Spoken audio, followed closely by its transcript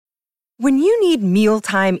When you need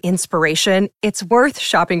mealtime inspiration, it's worth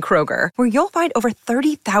shopping Kroger, where you'll find over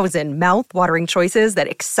 30,000 mouth-watering choices that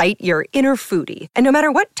excite your inner foodie. And no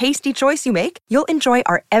matter what tasty choice you make, you'll enjoy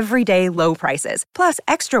our everyday low prices, plus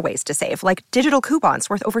extra ways to save, like digital coupons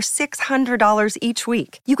worth over $600 each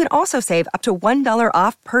week. You can also save up to $1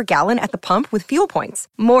 off per gallon at the pump with fuel points.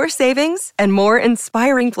 More savings and more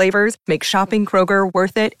inspiring flavors make shopping Kroger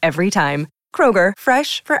worth it every time. Kroger,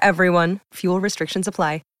 fresh for everyone. Fuel restrictions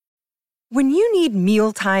apply. When you need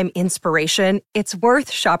mealtime inspiration, it's worth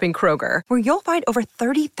shopping Kroger, where you'll find over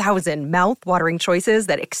 30,000 mouth-watering choices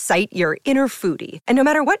that excite your inner foodie. And no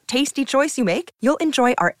matter what tasty choice you make, you'll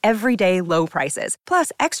enjoy our everyday low prices,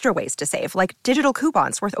 plus extra ways to save, like digital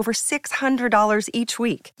coupons worth over $600 each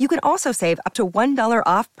week. You can also save up to $1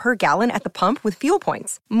 off per gallon at the pump with fuel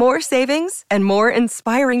points. More savings and more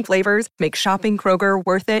inspiring flavors make shopping Kroger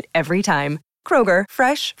worth it every time. Kroger,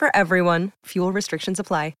 fresh for everyone. Fuel restrictions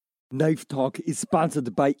apply. Knife Talk is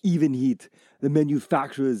sponsored by Even Heat, the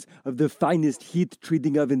manufacturers of the finest heat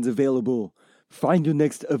treating ovens available. Find your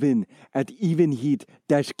next oven at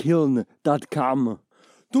evenheat-kiln.com.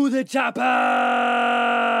 To the chopper!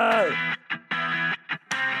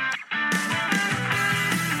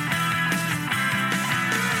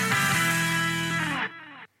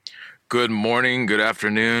 Good morning, good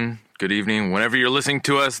afternoon, good evening. Whenever you're listening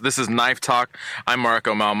to us, this is Knife Talk. I'm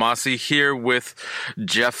Marco Malmasi here with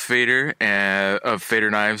Jeff Fader of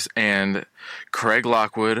Fader Knives and Craig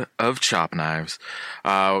Lockwood of Chop Knives.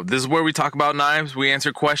 This is where we talk about knives. We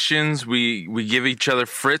answer questions. We give each other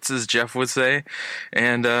fritz, as Jeff would say.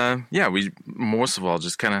 And we most of all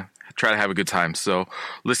just kind of try to have a good time. So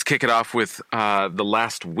let's kick it off with the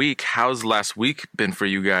last week. How's last week been for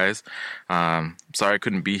you guys? Sorry I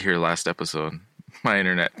couldn't be here last episode. My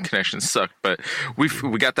internet connection sucked, but we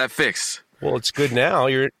got that fixed. Well, it's good now.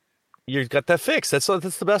 You got that fixed. That's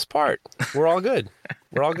the best part. We're all good.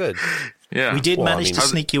 We're all good. Yeah, we did manage to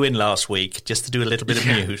sneak you in last week just to do a little bit of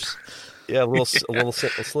news. Yeah, a little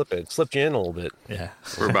slip in, slipped you in a little bit. Yeah,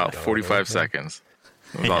 for about 45 seconds.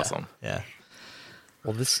 It was awesome. Yeah.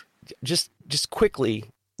 Well, this just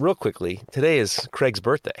real quickly. Today is Craig's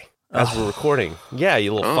birthday. As we're recording. Yeah,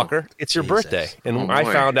 you little fucker. It's your birthday. And I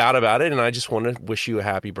found out about it, and I just want to wish you a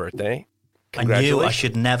happy birthday. I knew I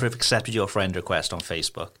should never have accepted your friend request on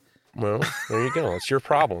Facebook. Well, there you go. It's your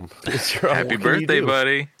problem. Happy birthday,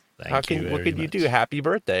 buddy. What can you do? Happy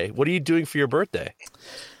birthday. What are you doing for your birthday?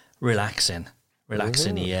 Relaxing,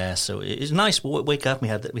 yeah. So it's nice. We wake up, we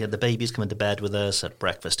had the babies coming to bed with us, had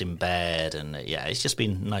breakfast in bed, and it's just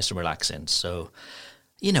been nice and relaxing. So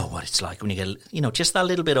you know what it's like when you get, just that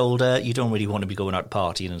little bit older. You don't really want to be going out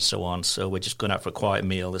partying and so on. So we're just going out for a quiet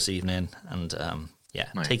meal this evening, and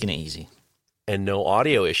nice. Taking it easy. And no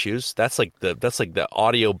audio issues. That's like the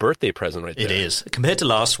audio birthday present right there. It is. Compared to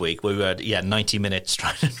last week, where we had 90 minutes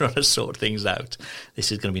trying to sort things out.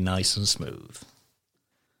 This is going to be nice and smooth.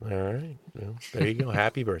 All right. Well, there you go.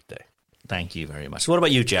 Happy birthday. Thank you very much. So what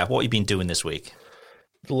about you, Jeff? What have you been doing this week?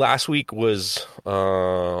 Last week was a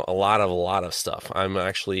lot of stuff. I'm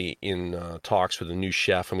actually in talks with a new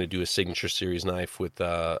chef. I'm going to do a signature series knife with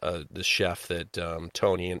the chef that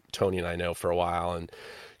Tony and I know for a while, and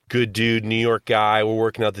good dude, New York guy. We're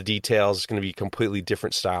working out the details. It's going to be a completely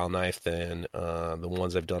different style knife than the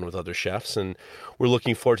ones I've done with other chefs, and we're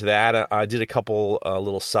looking forward to that. I did a couple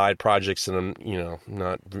little side projects that I'm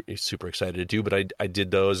not super excited to do, but I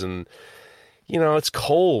did those, and it's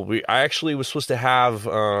cold. I actually was supposed to have,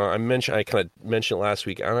 I kind of mentioned it last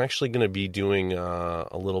week, I'm actually going to be doing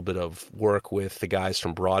a little bit of work with the guys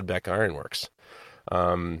from Broadbeck Ironworks.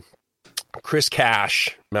 Chris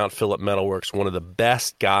Cash, Mount Phillip Metalworks, one of the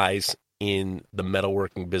best guys in the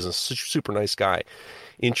metalworking business, super nice guy,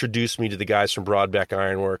 introduced me to the guys from Broadbeck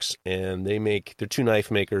Ironworks, and they're two knife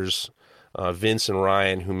makers, Vince and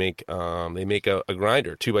Ryan, who make a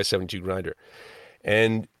grinder, 2x72 grinder.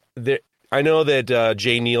 And I know that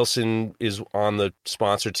Jay Nielsen is on the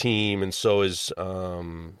sponsor team, and so is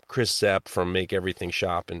Chris Zepp from Make Everything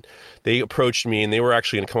Shop. And they approached me, and they were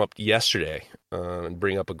actually going to come up yesterday and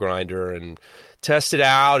bring up a grinder and test it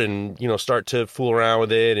out and, start to fool around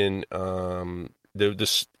with it. And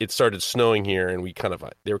it started snowing here, and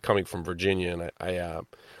they were coming from Virginia, and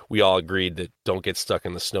we all agreed that don't get stuck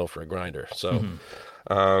in the snow for a grinder. So,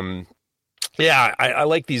 yeah, I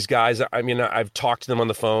like these guys. I mean, I've talked to them on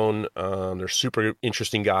the phone. They're super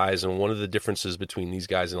interesting guys, and one of the differences between these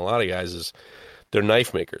guys and a lot of guys is they're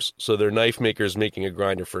knife makers. So they're knife makers making a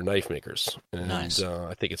grinder for knife makers. And, nice.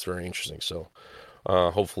 I think it's very interesting. So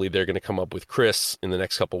hopefully they're going to come up with Chris in the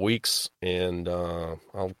next couple of weeks, and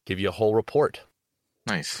I'll give you a whole report.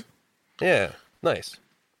 Nice. Yeah, nice.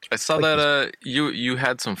 I saw that you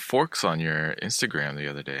had some forks on your Instagram the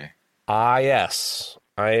other day. Yes.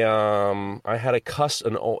 I had a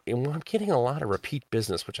I'm getting a lot of repeat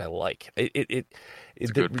business, which I like. It's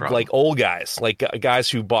a good problem. Like old guys, like guys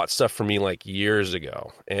who bought stuff from me like years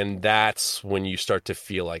ago, and that's when you start to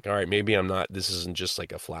feel like, all right, maybe this isn't just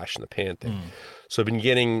like a flash in the pan thing. So I've been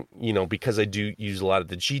getting, because I do use a lot of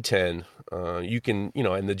the G10, you can,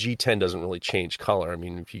 and the G10 doesn't really change color. I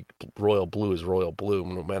mean, royal blue is royal blue,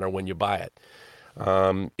 no matter when you buy it.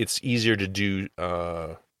 It's easier to do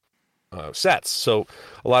sets. So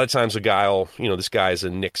a lot of times a guy will, this guy's a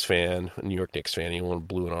Knicks fan, a New York Knicks fan. He wanted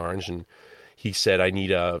blue and orange, and he said, I need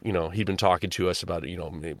he'd been talking to us about,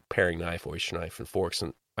 paring knife, oyster knife, and forks.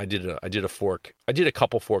 And I did a fork. I did a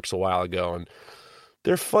couple forks a while ago, and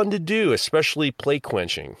they're fun to do, especially plate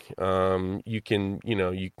quenching. You can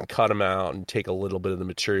cut them out and take a little bit of the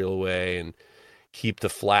material away and keep the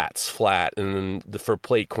flats flat. And then for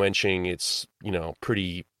plate quenching, it's,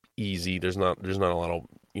 pretty easy. There's not a lot of,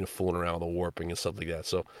 fooling around with the warping and stuff like that.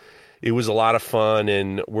 So it was a lot of fun,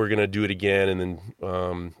 and we're going to do it again. And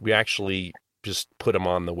then we actually just put them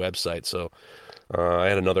on the website. So I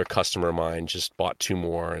had another customer of mine just bought 2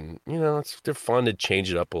 more, and, they're fun to change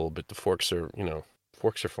it up a little bit. The forks are,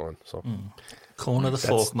 fun. So corner of the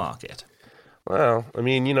fork market. Well, I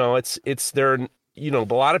mean, they're, a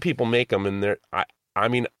lot of people make them, and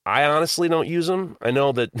I honestly don't use them. I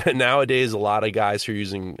know that nowadays a lot of guys who are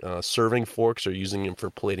using serving forks are using them for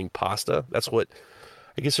plating pasta. That's what,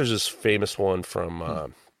 I guess there's this famous one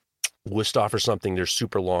from Wusthof or something. They're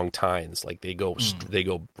super long tines. Like they go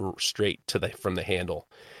straight from the handle.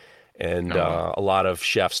 And a lot of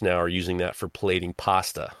chefs now are using that for plating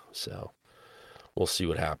pasta. So we'll see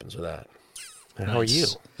what happens with that. And How are you?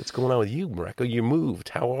 What's going on with you, Mareko? You moved.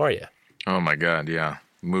 How are you? Oh my God, yeah.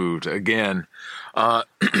 Moved again.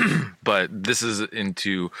 But this is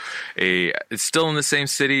it's still in the same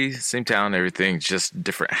city, same town, everything, just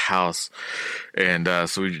different house. And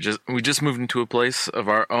so we just moved into a place of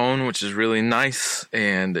our own, which is really nice.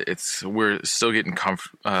 And we're still getting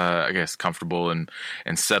comfortable and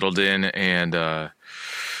settled in. And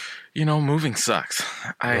moving sucks.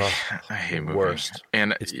 I hate moving. Worst.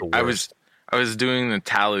 And it's the worst. I was doing the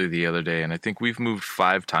tally the other day, and I think we've moved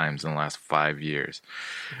 5 times in the last 5 years.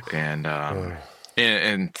 And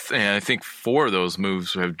and I think 4 of those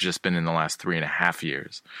moves have just been in the last 3.5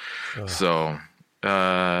 years. So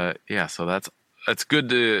so that's good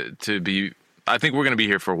to be. I think we're going to be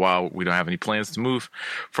here for a while. We don't have any plans to move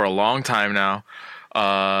for a long time now.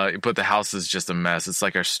 But the house is just a mess. It's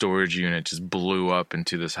like our storage unit just blew up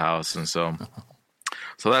into this house, and so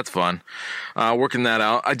that's fun. Working that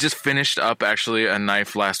out. I just finished up actually a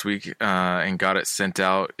knife last week and got it sent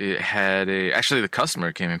out. It had actually the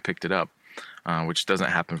customer came and picked it up, which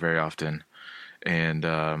doesn't happen very often. And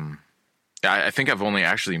I think I've only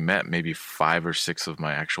actually met maybe 5 or 6 of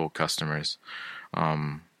my actual customers.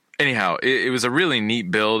 Anyhow, it was a really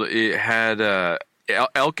neat build. It had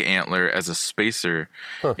elk antler as a spacer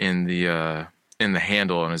in the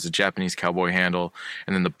handle, and as a Japanese cowboy handle,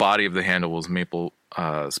 and then the body of the handle was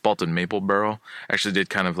spalted maple burl. Actually did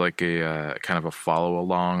kind of like a follow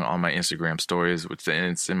along on my Instagram stories, and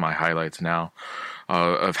it's in my highlights now,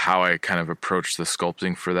 of how I kind of approached the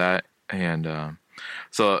sculpting for that. And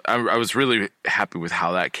so I was really happy with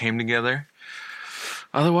how that came together.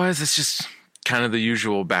 Otherwise, it's just kind of the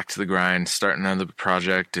usual, back to the grind, starting another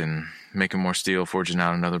project and making more steel, forging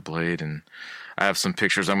out another blade. And I have some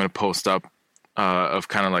pictures I'm going to post up of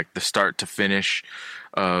kind of like the start to finish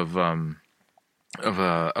of a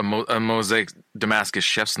mosaic Damascus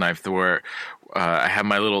chef's knife, where I have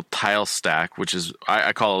my little tile stack, which is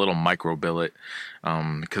I call a little micro billet,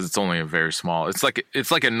 because it's only a very small. It's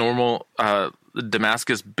like a normal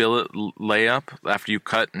Damascus billet layup after you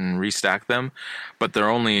cut and restack them, but they're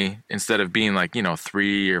only, instead of being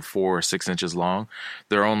 3 or 4 or 6 inches long,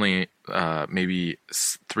 they're only maybe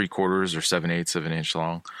 3/4 or 7/8 of an inch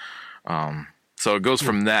long. So it goes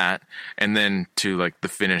from that and then to like the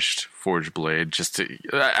finished forged blade.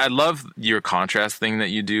 I love your contrast thing that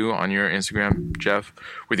you do on your Instagram, Jeff,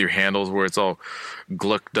 with your handles, where it's all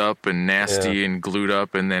glucked up and nasty and glued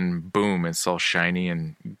up, and then boom, it's all shiny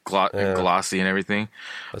and glossy and everything.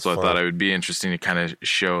 That's so fun. I thought it would be interesting to kind of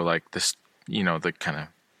show like this, the kind of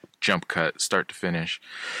jump cut start to finish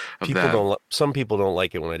of that. Some people don't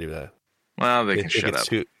like it when I do that. Well, they can shut up.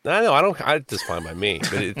 I don't. It's fine by me.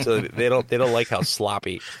 But it's they don't like how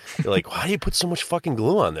sloppy. They're like, why do you put so much fucking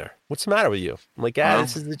glue on there? What's the matter with you? I'm like,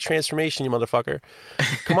 this is the transformation, you motherfucker.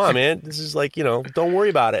 Come on, man. This is like, don't worry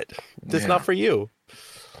about it. This is not for you.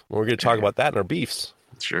 We're going to talk about that in our beefs.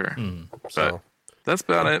 Sure. So that's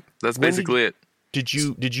about it. That's basically it. Did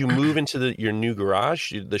you move into your new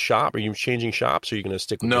garage, the shop? Are you changing shops, or are you going to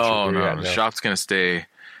stick with No, where you're at the now? shop's gonna stay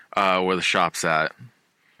where the shop's at.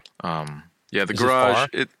 Yeah, the Is it garage.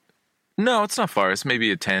 far? No, it's not far. It's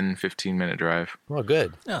maybe a 10-15 minute drive. Oh,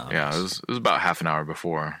 good. Oh, Yeah, nice. it was about half an hour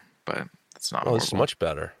before, but it's not Oh, this is horrible. much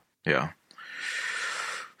better. Yeah.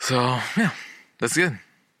 So yeah, that's good.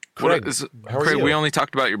 Craig, how are Craig, you? we only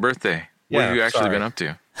talked about your birthday. What Yeah, have you actually sorry. been up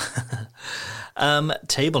to?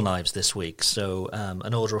 Table knives this week, so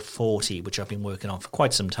an order of 40, which I've been working on for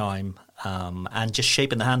quite some time, and just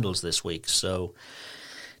shaping the handles this week. So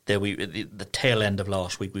the tail end of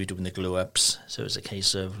last week, we were doing the glue ups, so it was a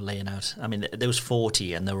case of laying out. I mean, there was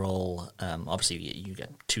 40, and they're all obviously you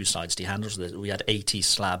get two sides to your handles. We had 80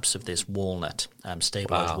 slabs of this walnut,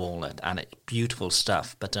 stabilized walnut, and it's beautiful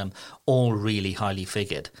stuff, but all really highly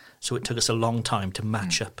figured. So it took us a long time to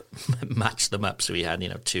match them up. So we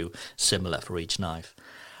had two similar for each knife.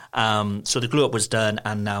 So the glue up was done,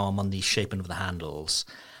 and now I'm on the shaping of the handles.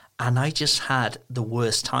 And I just had the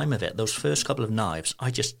worst time of it. Those first couple of knives,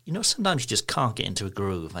 I just, sometimes you just can't get into a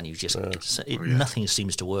groove, and you just, nothing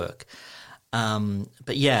seems to work.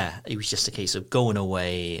 But yeah, it was just a case of going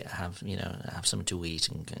away, have something to eat,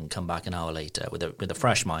 and come back an hour later with a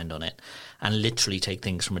fresh mind on it, and literally take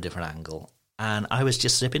things from a different angle. And I was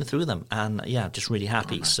just zipping through them, and yeah, just really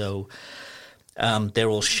happy. Nice. So they're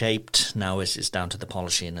all shaped now. It's down to the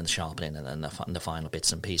polishing and the sharpening and then the final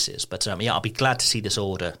bits and pieces. But yeah, I'll be glad to see this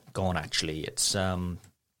order gone. Actually, it's I've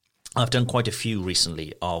done quite a few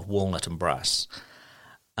recently of walnut and brass,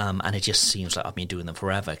 and it just seems like I've been doing them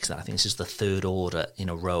forever, because I think this is the third order in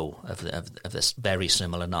a row of this very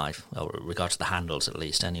similar knife, or with regard to the handles at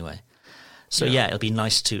least. Anyway, so yeah it'll be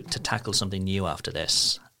nice to tackle something new after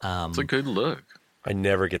this. It's a good look. I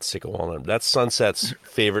never get sick of walnut. That's Sunset's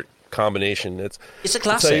favorite combination. It's a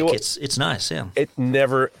classic. What, it's nice. Yeah. It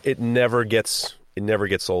never gets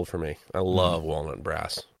old for me. I love walnut and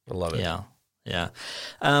brass. I love it. Yeah.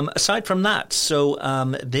 Aside from that, so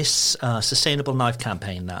this sustainable knife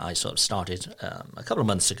campaign that I sort of started a couple of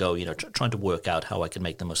months ago, trying to work out how I can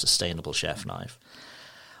make the most sustainable chef knife.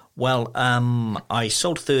 Well, I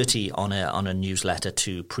sold 30 on a newsletter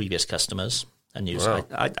to previous customers. Wow.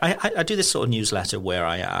 I do this sort of newsletter where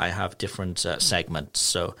I have different segments.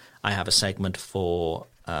 So I have a segment for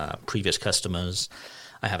previous customers.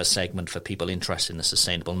 I have a segment for people interested in the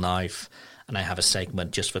sustainable knife. And I have a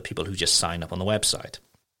segment just for people who just sign up on the website.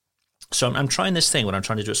 So I'm trying this thing where I'm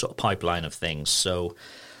trying to do a sort of pipeline of things. So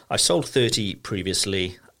I sold 30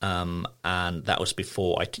 previously, and that was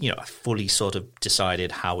before I fully sort of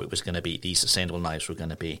decided how it was going to be, these sustainable knives were going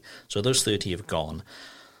to be. So those 30 have gone.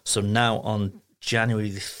 So now on January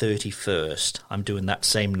the 31st, I'm doing that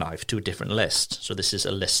same knife to a different list. So this is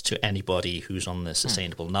a list to anybody who's on the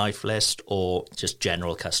sustainable knife list, or just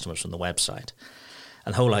general customers from the website.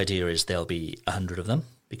 And the whole idea is there'll be 100 of them,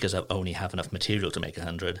 because I only have enough material to make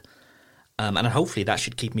 100. And hopefully that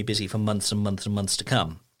should keep me busy for months and months and months to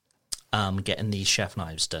come, getting these chef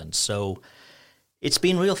knives done. So it's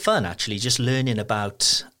been real fun, actually, just learning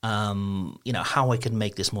about, how I can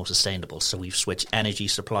make this more sustainable. So we've switched energy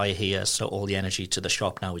supplier here. So all the energy to the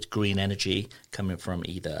shop now is green energy, coming from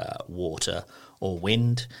either water or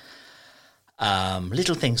wind.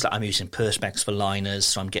 Little things like I'm using Perspex for liners,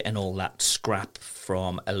 so I'm getting all that scrap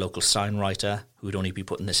from a local sign writer who would only be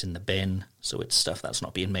putting this in the bin. So it's stuff that's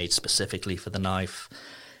not being made specifically for the knife.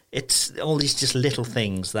 It's all these just little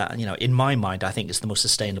things that, in my mind, I think is the most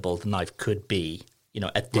sustainable the knife could be,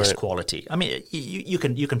 at this quality. I mean, you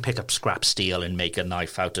can pick up scrap steel and make a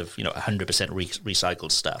knife out of, 100%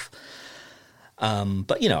 recycled stuff.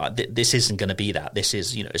 But, this isn't going to be that. This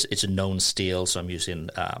is, it's a known steel, so I'm using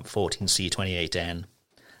 14C28N.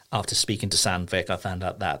 After speaking to Sandvik, I found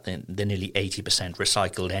out that they're nearly 80%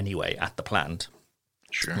 recycled anyway at the plant,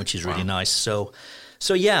 which is really nice. So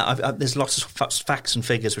yeah, there's lots of facts and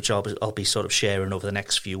figures which I'll be sort of sharing over the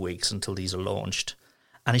next few weeks until these are launched.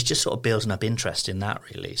 And it's just sort of building up interest in that,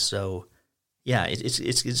 really. So yeah,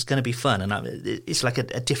 it's going to be fun. And it's like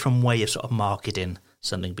a different way of sort of marketing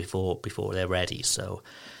something before they're ready. So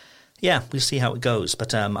yeah, we'll see how it goes.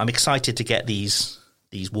 But I'm excited to get these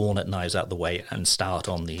walnut knives out of the way and start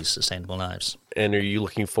on these sustainable knives. And are you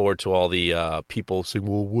looking forward to all the people saying,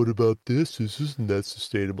 well, what about this? This isn't that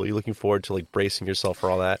sustainable. Are you looking forward to bracing yourself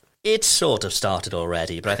for all that? It's sort of started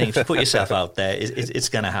already, but I think if you put yourself out there, it's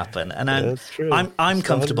going to happen. And I'm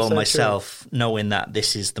comfortable myself knowing that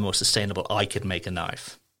this is the most sustainable I could make a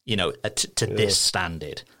knife, to this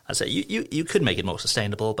standard. I say you could make it more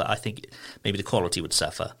sustainable, but I think maybe the quality would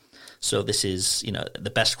suffer. So this is,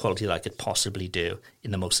 the best quality that I could possibly do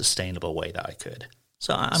in the most sustainable way that I could.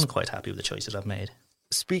 So I'm quite happy with the choices I've made.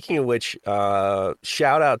 speaking of which,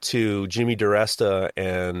 shout out to Jimmy DiResta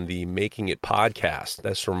and the Making It podcast.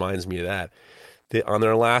 This reminds me of that. On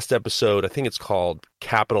their last episode, I think it's called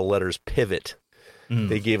Capital Letters Pivot.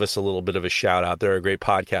 They gave us a little bit of a shout out. They're a great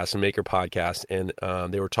podcast, a maker podcast, and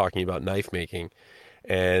they were talking about knife making.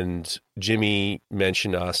 And Jimmy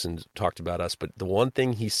mentioned us and talked about us, but the one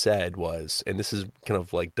thing he said was, and this is kind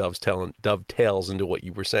of like dovetails into what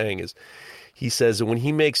you were saying, is he says that when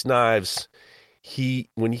he makes knives,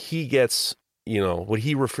 when he gets, what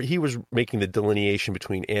he was making the delineation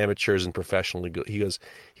between amateurs and professional. He goes,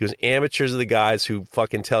 amateurs are the guys who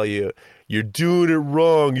fucking tell you, you're doing it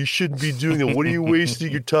wrong. You shouldn't be doing it. What are you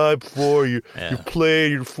wasting your time for? You're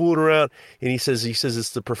playing, you're fooling around. And he says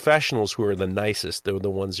it's the professionals who are the nicest. They're the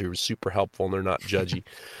ones who are super helpful and they're not judgy.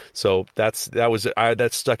 So that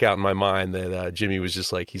stuck out in my mind that Jimmy was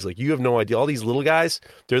just like, he's like, you have no idea. All these little guys,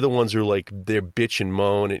 they're the ones who are like, they're bitch and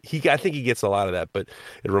moan. And I think he gets a lot of that, but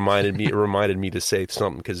it reminded me to say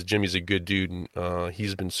something because Jimmy's a good dude and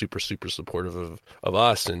he's been super, super supportive of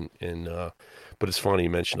us. But it's funny you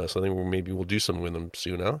mentioned us. I think maybe we'll do something with them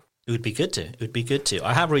soon, huh? It would be good to.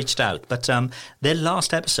 I have reached out, but their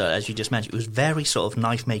last episode, as you just mentioned, it was very sort of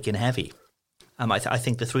knife making heavy. I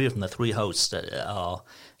think the three of them, the three hosts, that are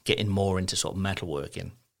getting more into sort of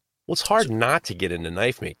metalworking. Well, it's hard not to get into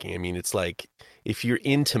knife making. I mean, it's like if you're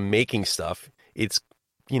into making stuff, it's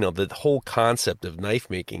the whole concept of knife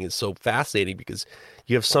making is so fascinating because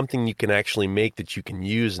you have something you can actually make that you can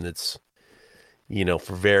use, and it's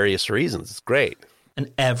for various reasons. It's great.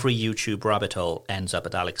 And every YouTube rabbit hole ends up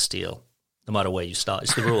at Alex Steele, no matter where you start.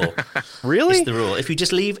 It's the rule. Really? It's the rule. If you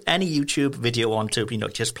just leave any YouTube video on to,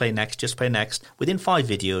 just play next, within 5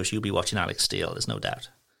 videos, you'll be watching Alex Steele. There's no doubt.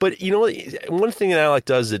 But one thing that Alec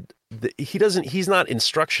does that he's not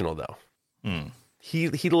instructional though. He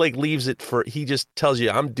like leaves it he just tells you,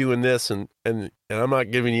 I'm doing this and I'm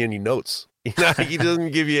not giving you any notes. He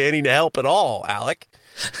doesn't give you any help at all, Alec.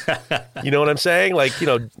 You know what I'm saying? Like,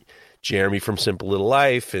 Jeremy from Simple Little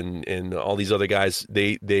Life and all these other guys,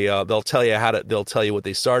 they'll tell you what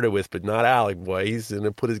they started with, but not Alec, boy. He's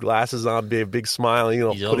gonna put his glasses on, be a big smile,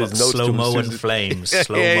 put his notes slow-mo and flames. He's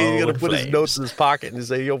gonna put his notes in his pocket and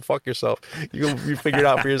say, yo, fuck yourself. You figure it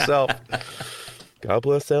out for yourself. God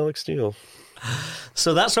bless Alex Steele.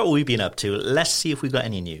 So that's what we've been up to. Let's see if we've got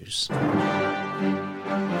any news.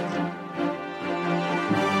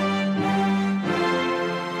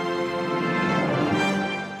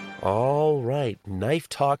 All right, Knife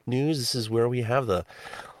Talk News. This is where we have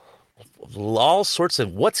all sorts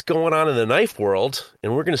of what's going on in the knife world.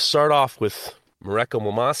 And we're going to start off with Mareko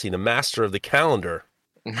Malmasi, the master of the calendar.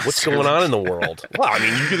 What's going on in the world? Well, I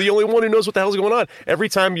mean, you're the only one who knows what the hell's going on. Every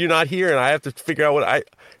time you're not here and I have to figure out what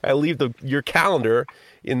I leave your calendar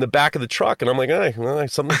in the back of the truck and I'm like, hey,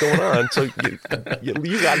 something's going on. So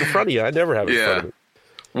you got it in front of you. I never have it in front of me.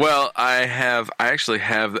 Well, I actually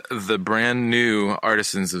have the brand new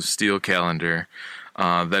Artisans of Steel calendar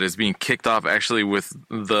that is being kicked off actually with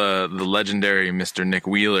the legendary Mr. Nick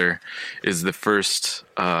Wheeler is the first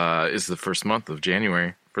month of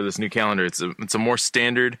January for this new calendar. It's a more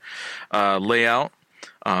standard layout.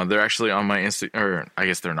 They're actually on my or I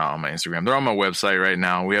guess they're not on my Instagram. They're on my website right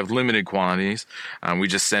now. We have limited quantities. We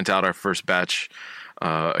just sent out our first batch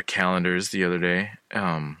of calendars the other day.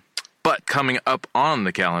 But coming up on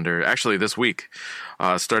the calendar, actually this week,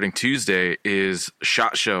 starting Tuesday, is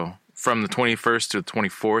SHOT Show from the 21st to the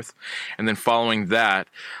 24th. And then following that,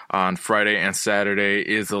 on Friday and Saturday,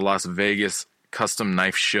 is the Las Vegas Custom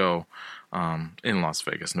Knife Show in Las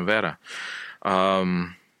Vegas, Nevada.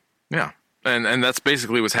 Yeah. And that's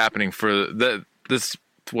basically what's happening for this,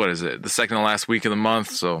 what is it, the second to last week of the month.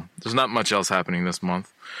 So there's not much else happening this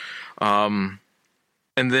month.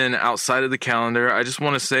 And then outside of the calendar, I just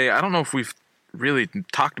want to say, I don't know if we've really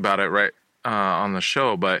talked about it right on the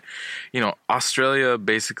show, but, Australia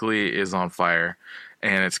basically is on fire,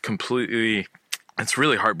 and it's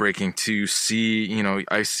really heartbreaking to see,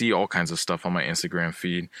 I see all kinds of stuff on my Instagram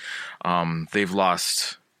feed. They've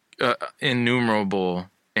lost innumerable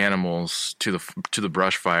animals to the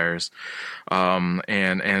brush fires,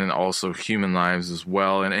 and also human lives as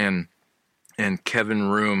well. And Kevin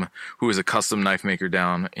Room, who is a custom knife maker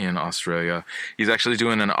down in Australia, he's actually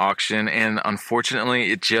doing an auction. And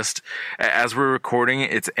unfortunately, it just, as we're recording,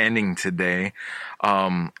 it's ending today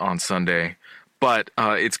on Sunday. But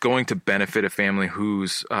it's going to benefit a family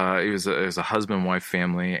who's it was a husband-wife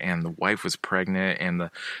family, and the wife was pregnant, and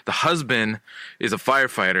the husband is a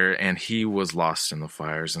firefighter, and he was lost in the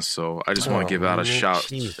fires. And so I just want to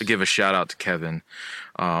give a shout out to Kevin.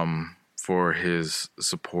 For his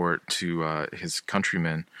support to his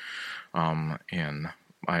countrymen, and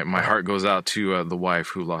my heart goes out to the wife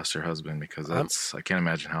who lost her husband, because I can't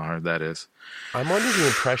imagine how hard that is. I'm under the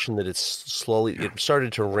impression that it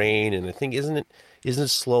started to rain, and I think isn't it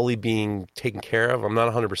slowly being taken care of? I'm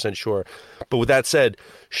not 100% sure. But with that said,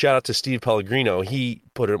 shout out to Steve Pellegrino. He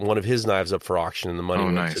put one of his knives up for auction, and the money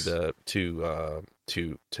went to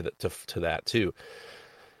that too.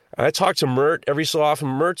 I talk to Mert every so often.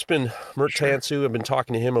 Mert Tansu. I've been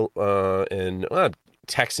talking to him and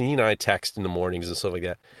texting. I text in the mornings and stuff like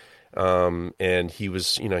that. And he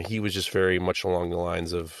was just very much along the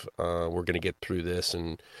lines of we're going to get through this,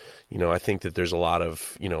 and I think that there's a lot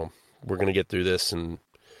of we're going to get through this, and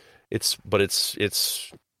it's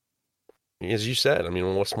as you said. I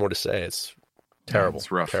mean, what's more to say? It's terrible.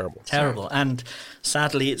 It's rough. Terrible. And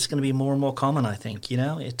sadly, it's going to be more and more common, I think.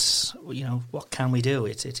 It's, what can we do?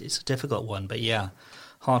 It's a difficult one. But yeah,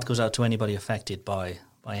 heart goes out to anybody affected by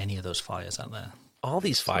any of those fires out there. All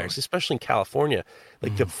these fires, especially in California,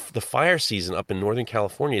 like the fire season up in Northern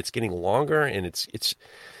California, it's getting longer, and it's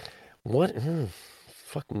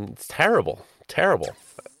terrible.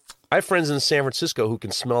 I have friends in San Francisco who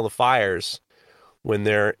can smell the fires that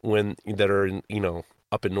are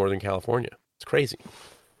up in Northern California. It's crazy.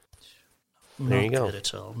 There you go. Not good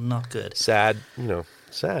at all. Not good. Sad,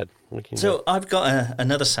 sad. So I've got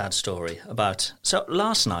another sad story about... So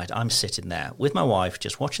last night, I'm sitting there with my wife,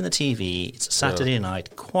 just watching the TV. It's a Saturday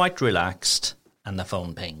night, quite relaxed, and the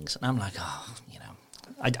phone pings. And I'm like,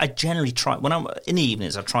 I generally try... When I'm in the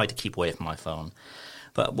evenings, I try to keep away from my phone.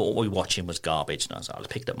 But what we were watching was garbage, and I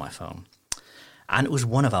picked up my phone. And it was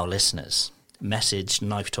one of our listeners, messaged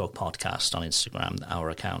Knife Talk Podcast on Instagram, our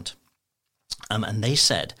account. And they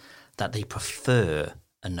said that they prefer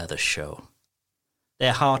another show.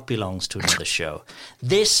 Their heart belongs to another show.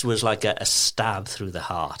 This was like a stab through the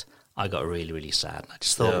heart. I got really, really sad. I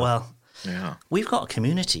just thought, we've got a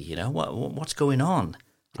community, what's going on?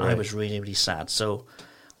 Right. I was really, really sad. So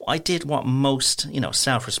I did what most,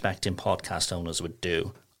 self-respecting podcast owners would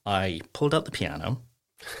do. I pulled out the piano.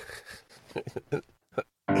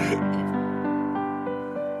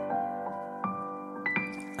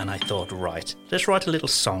 And I thought, right, let's write a little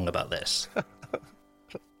song about this.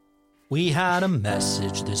 We had a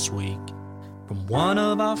message this week from one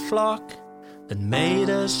of our flock that made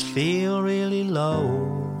us feel really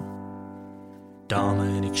low.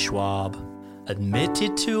 Dominic Schwab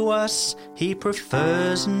admitted to us he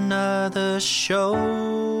prefers another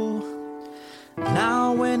show.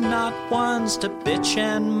 Now we're not ones to bitch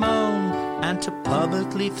and moan and to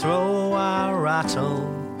publicly throw our rattle,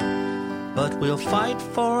 but we'll fight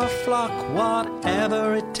for a flock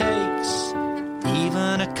whatever it takes,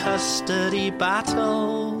 even a custody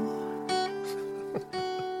battle.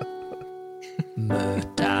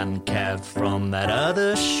 Mert and Kev from that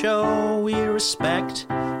other show, we respect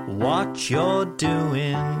what you're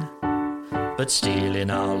doing, but stealing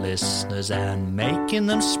our listeners and making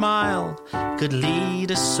them smile could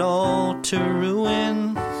lead us all to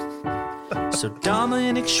ruin. So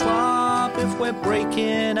Dominic Schwab, if we're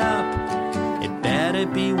breaking up, it better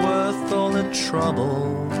be worth all the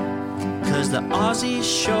trouble. 'Cause the Aussie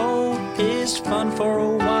show is fun for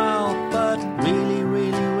a while, but really,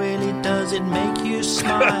 really, really does it make you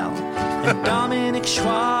smile? And Dominic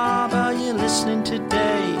Schwab, are you listening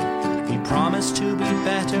today? We promise to be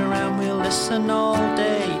better and we'll listen all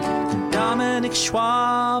day. And Dominic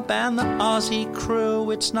Schwab and the Aussie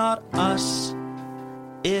crew, it's not us,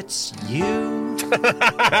 it's you.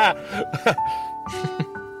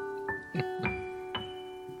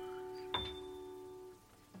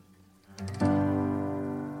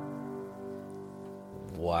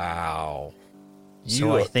 Wow.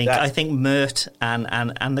 So I think Mert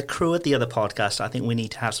and the crew at the other podcast, I think we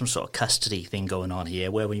need to have some sort of custody thing going on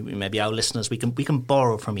here, where we maybe our listeners we can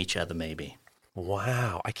borrow from each other maybe.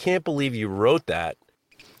 Wow, I can't believe you wrote that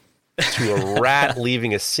to a rat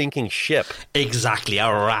leaving a sinking ship. Exactly, a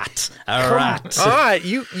rat. Rat. All right,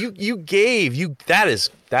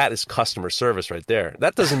 that is customer service right there.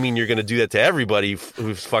 That doesn't mean you're going to do that to everybody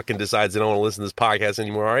who fucking decides they don't want to listen to this podcast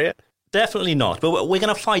anymore, are you? Definitely not. But we're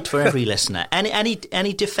going to fight for every listener. Any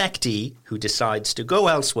defectee who decides to go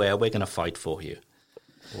elsewhere, we're going to fight for you.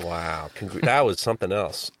 Wow, that was something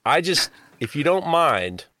else. If you don't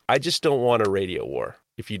mind, I just don't want a radio war.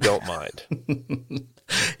 If you don't mind.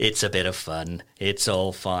 It's a bit of fun. It's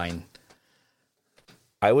all fine.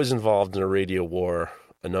 I was involved in a radio war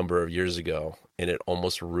a number of years ago, and it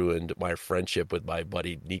almost ruined my friendship with my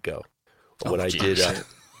buddy Nico.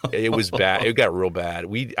 It was bad. It got real bad.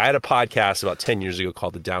 I had a podcast about 10 years ago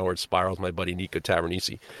called The Downward Spiral with my buddy Nico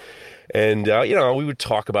Tavernisi. And, we would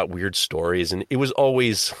talk about weird stories, and it was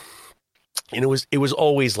always And it was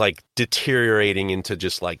always like deteriorating into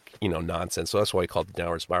just like, nonsense. So that's why I called it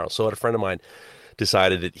Downward Spiral. So a friend of mine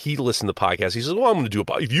decided that he listened to podcasts. He says, well, I'm going to do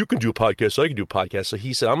if you can do a podcast, I can do a podcast. So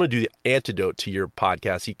he said, I'm going to do the antidote to your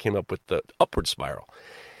podcast. He came up with the Upward Spiral.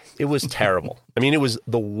 It was terrible. I mean, it was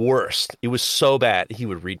the worst. It was so bad. He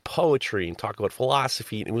would read poetry and talk about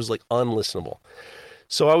philosophy, and it was like unlistenable.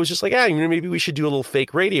 So I was just like, maybe we should do a little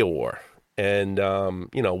fake radio war. And,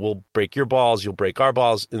 we'll break your balls, you'll break our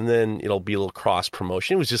balls, and then it'll be a little cross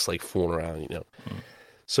promotion. It was just like fooling around,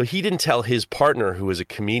 So he didn't tell his partner, who was a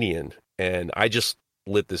comedian, and I just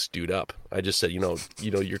lit this dude up. I just said, he said,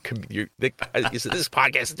 this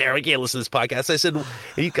podcast is there. I can't listen to this podcast. I said,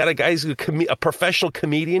 you got a guy who's a professional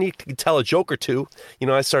comedian. He can tell a joke or two.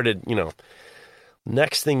 I started,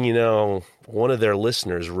 next thing you know, one of their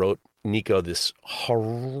listeners wrote Nico this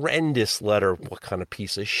horrendous letter, what kind of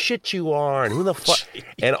piece of shit you are, and who the fuck.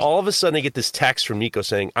 And all of a sudden I get this text from Nico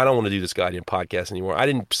saying, I don't want to do this goddamn podcast anymore. I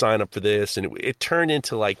didn't sign up for this. And it turned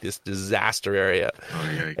into like this disaster area.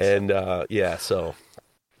 Oh, and so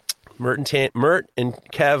Mert and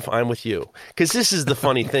Kev, I'm with you. Because this is the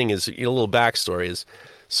funny thing is, a little backstory is,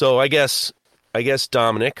 so I guess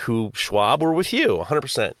Dominic, who Schwab, were with you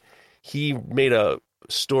 100%. He made a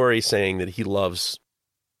story saying that he loves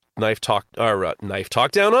Knife Talk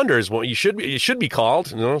Down Under is what you should be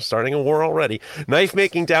called. Starting a war already. Knife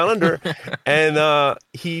Making Down Under, and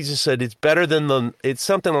he just said it's better than it's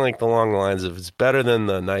something like along the lines of it's better than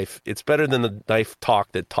the knife. It's better than the knife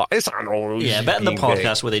talk that talk. It's on better than the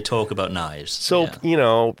podcast where they talk about knives. So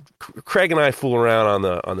Craig and I fool around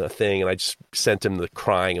on the thing, and I just sent him the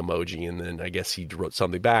crying emoji, and then I guess he wrote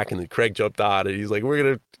something back, and then Craig jumped on it. He's like,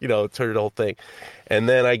 we're gonna turn the whole thing. And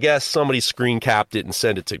then I guess somebody screen capped it and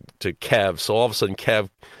sent it to Kev. So all of a sudden Kev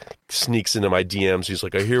sneaks into my DMs. He's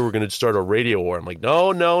like, I hear we're going to start a radio war. I'm like,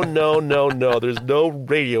 no. There's no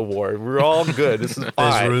radio war. We're all good. This is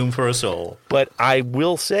fine. There's room for us all. But I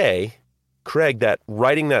will say, Craig, that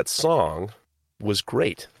writing that song was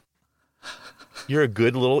great. You're a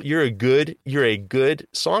good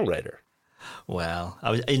songwriter. Well, I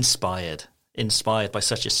was inspired by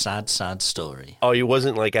such a sad story. Oh, you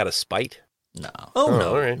wasn't like out of spite? No. No.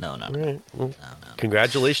 All right. No. No.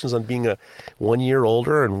 Congratulations on being 1 year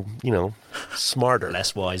older and, smarter.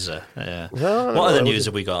 Less wiser. Yeah. No, what other news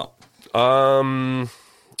have we got? The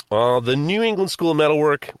New England School of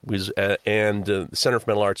Metalwork and the Center for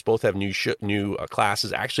Metal Arts both have new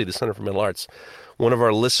classes. Actually, the Center for Metal Arts, one of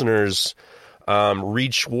our listeners,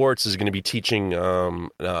 Reed Schwartz, is going to be teaching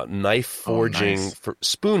knife forging for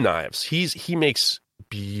spoon knives. He makes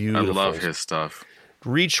beautiful. I love his stuff.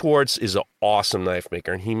 Reed Schwartz is an awesome knife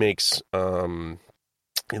maker, and he makes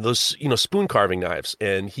those spoon carving knives,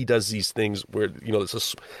 and he does these things where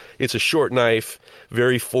it's a short knife,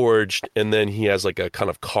 very forged, and then he has like a kind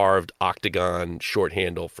of carved octagon short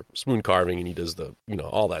handle for spoon carving, and he does the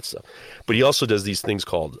all that stuff. But he also does these things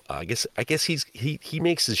called I guess he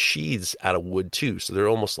makes his sheaths out of wood too, so they're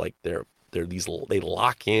almost like they're these, they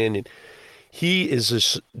lock in. And he is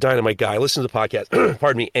this dynamite guy. I listen to the podcast,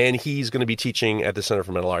 pardon me, and he's going to be teaching at the Center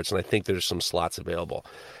for Metal Arts, and I think there's some slots available.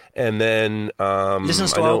 And then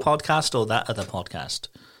listens to our podcast or that other podcast?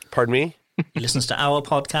 Pardon me? He listens to our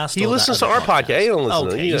podcast. He listens to our podcast. He don't listen.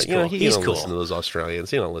 Okay, he's cool. He don't listen to those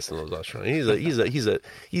Australians. He don't listen to those Australians.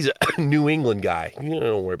 He's a New England guy.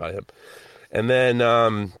 Don't worry about him. And then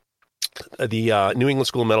the New England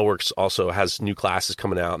School of Metalworks also has new classes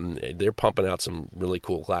coming out, and they're pumping out some really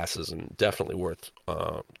cool classes, and definitely worth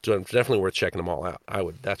checking them all out. I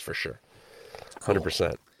would, that's for sure,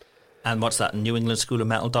 100%. And what's that?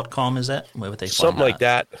 NewEnglandSchoolOfMetal.com, is it? Where would they find something like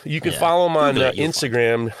that? You can follow them on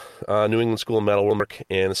Instagram, New England School of Metalwork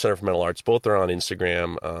and the Center for Metal Arts. Both are on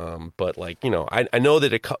Instagram. But I know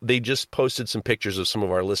that they just posted some pictures of some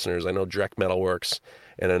of our listeners. I know Drek Metalworks,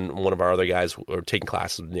 and then one of our other guys are taking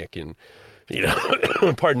classes with Nick, and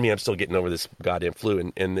pardon me, I'm still getting over this goddamn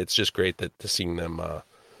flu, and it's just great to seeing them,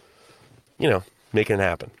 making it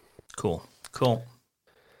happen. Cool.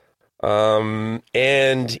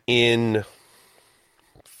 And in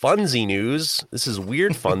funsy news, this is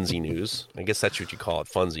weird funsy news. I guess that's what you call it,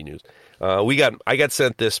 funsy news. I got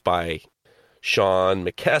sent this by Sean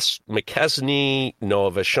McKesney,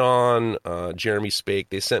 Noah Vachon, Jeremy Spake.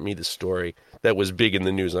 They sent me this story that was big in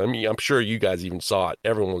the news. I mean, I'm sure you guys even saw it.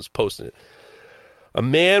 Everyone was posting it. A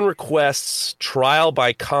man requests trial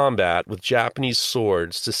by combat with Japanese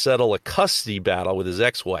swords to settle a custody battle with his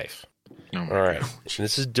ex-wife. All right.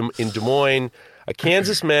 This is in Des Moines. A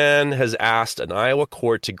Kansas man has asked an Iowa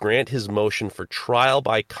court to grant his motion for trial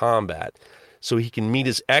by combat, so he can meet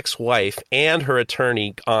his ex-wife and her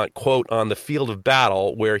attorney, quote, on the field of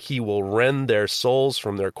battle, where he will rend their souls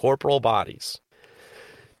from their corporal bodies.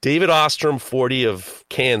 David Ostrom, 40, of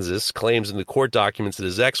Kansas, claims in the court documents that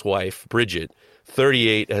his ex-wife, Bridget,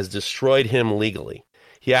 38, has destroyed him legally.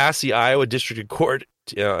 He asked the Iowa District Court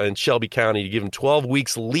in Shelby County to give him 12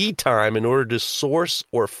 weeks lead time in order to source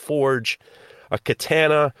or forge a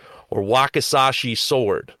katana or wakizashi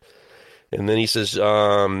sword. And then he says,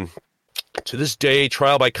 to this day,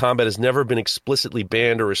 trial by combat has never been explicitly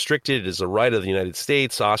banned or restricted. It is a right of the United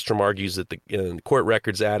States. Ostrom argues that the court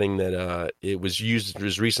records, adding that it was used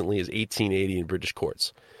as recently as 1880 in British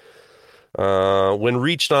courts. When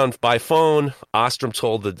reached on by phone, Ostrom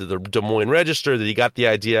told the Des Moines Register that he got the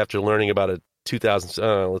idea after learning about a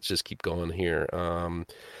 2000. Let's just keep going here.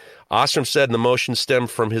 Ostrom said the motion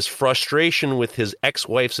stemmed from his frustration with his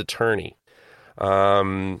ex-wife's attorney.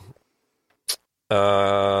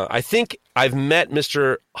 I think I've met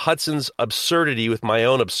Mr. Hudson's absurdity with my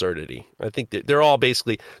own absurdity. I think that they're all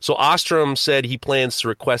basically... So Ostrom said he plans to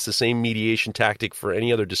request the same mediation tactic for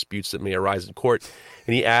any other disputes that may arise in court,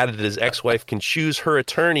 and he added that his ex-wife can choose her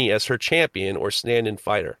attorney as her champion or stand-in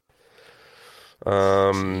fighter.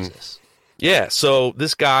 Yeah, so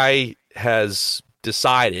this guy has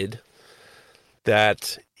decided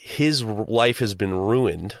that his life has been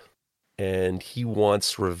ruined, and he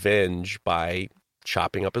wants revenge by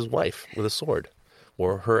chopping up his wife with a sword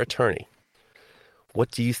or her attorney.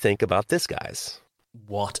 What do you think about this, guys?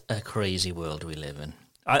 What a crazy world we live in.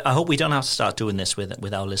 I hope we don't have to start doing this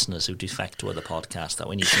with our listeners who defect to other podcasts, that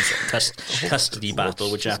we need some sort of custody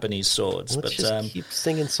battle with Japanese swords. Let's just keep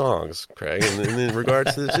singing songs, Craig. And in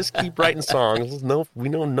regards to this, just keep writing songs.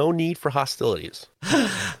 No need for hostilities.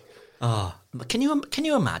 Oh, can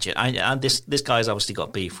you imagine? This guy's obviously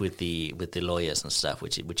got beef with the lawyers and stuff,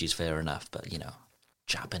 which is fair enough. But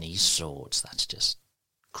Japanese swords, that's just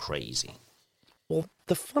crazy. Well,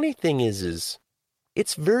 the funny thing is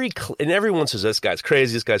it's very and everyone says this guy's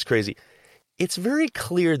crazy. It's very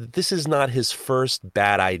clear that this is not his first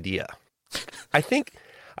bad idea. I think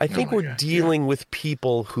we're dealing with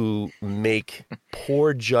people who make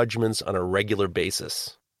poor judgments on a regular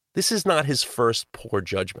basis. This is not his first poor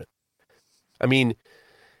judgment. I mean,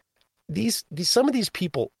 some of these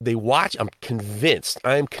people, they watch.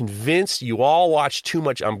 I am convinced you all watch too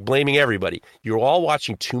much. I'm blaming everybody. You're all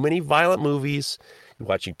watching too many violent movies. You're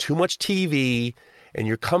watching too much TV, and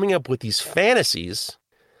you're coming up with these fantasies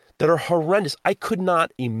that are horrendous. I could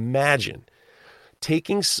not imagine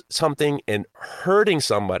taking something and hurting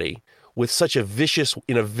somebody with such a vicious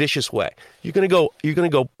way. You're gonna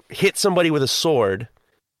go hit somebody with a sword,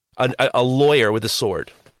 a lawyer with a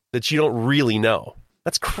sword that you don't really know.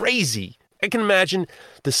 That's crazy. I can imagine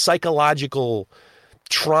the psychological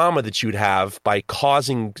trauma that you'd have by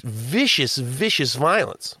causing vicious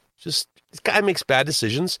violence. Just, this guy makes bad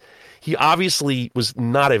decisions. He obviously was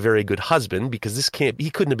not a very good husband, because he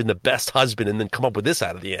couldn't have been the best husband and then come up with this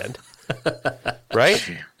out of the end. Right?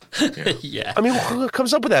 Yeah. I mean, who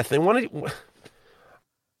comes up with that thing?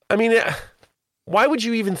 Why would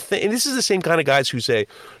you even think? And this is the same kind of guys who say,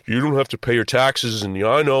 you don't have to pay your taxes, and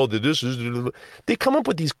I know that this is... They come up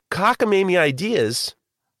with these cockamamie ideas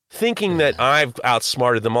thinking that I've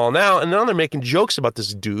outsmarted them all now, and now they're making jokes about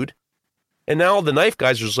this dude. And now all the knife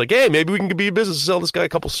guys are just like, hey, maybe we can be in business and sell this guy a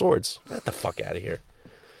couple swords. Get the fuck out of here.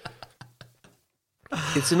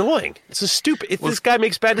 It's annoying. It's a stupid... this guy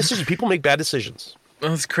makes bad decisions. People make bad decisions.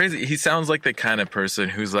 Well, it's crazy. He sounds like the kind of person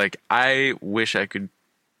who's like, I wish I could...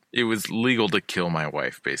 It was legal to kill my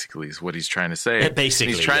wife, basically, is what he's trying to say.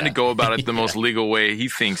 Basically, he's trying to go about it the most legal way he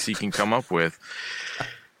thinks he can come up with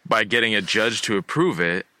by getting a judge to approve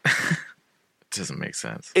it. It doesn't make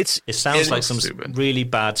sense. It sounds like some stupid. really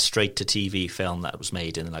bad straight-to-TV film that was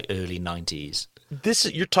made in the early 90s.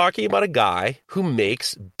 You're talking about a guy who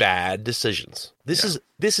makes bad decisions. This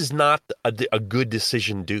is not a good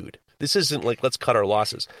decision, dude. This isn't like, let's cut our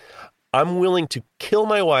losses. I'm willing to kill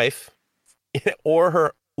my wife or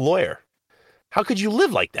her lawyer. How could you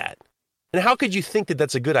live like that? And how could you think that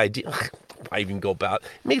that's a good idea? Why even go about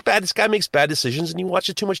this guy makes bad decisions, and he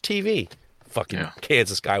watches too much TV. Fucking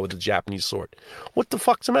Kansas guy with a Japanese sword. What the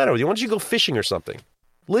fuck's the matter with you? Why don't you go fishing or something?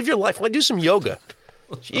 Live your life. Why do some yoga?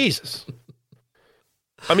 Jesus.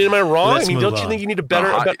 I mean, am I wrong? Don't you think you need a better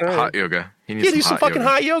hot yoga? He needs do some fucking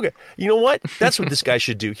hot yoga. You know what? That's what this guy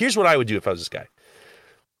should do. Here's what I would do if I was this guy.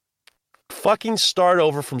 Fucking start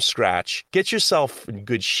over from scratch. Get yourself in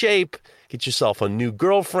good shape. Get yourself a new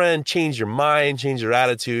girlfriend. Change your mind. Change your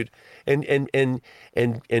attitude, and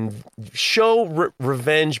show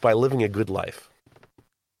revenge by living a good life.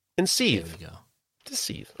 And seethe. There we go. Just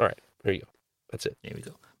seethe. All right, there you go. That's it. There we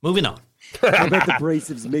go. Moving on. Combat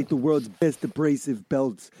Abrasives make the world's best abrasive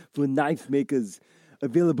belts for knife makers.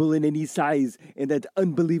 Available in any size and at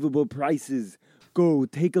unbelievable prices. Go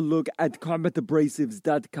take a look at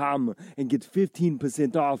combatabrasives.com and get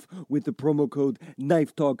 15% off with the promo code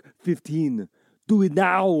KNIFETALK15. Do it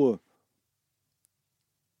now!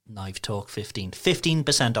 Knife Talk 15.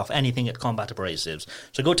 15% off anything at Combat Abrasives.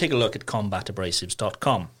 So go take a look at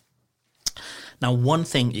combatabrasives.com. Now, one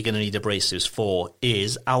thing you're going to need abrasives for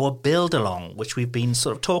is our build-along, which we've been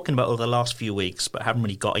sort of talking about over the last few weeks, but haven't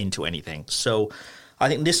really got into anything. So I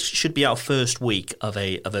think this should be our first week of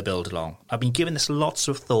a build-along. I've been giving this lots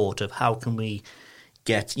of thought of how can we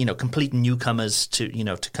get, complete newcomers to,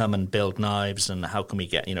 to come and build knives, and how can we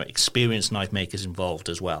get, experienced knife makers involved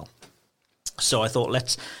as well. So I thought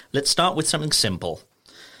let's start with something simple.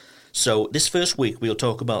 So this first week we'll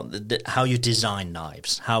talk about how you design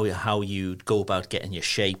knives, how you go about getting your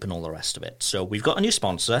shape and all the rest of it. So we've got a new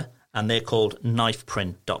sponsor, and they're called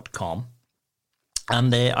knifeprint.com.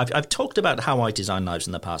 And I've talked about how I design knives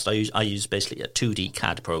in the past. I use basically a 2D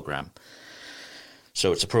CAD program.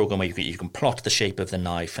 So it's a program where you can plot the shape of the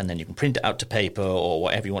knife, and then you can print it out to paper or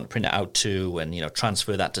whatever you want to print it out to, and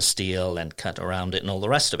transfer that to steel and cut around it and all the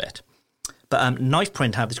rest of it. But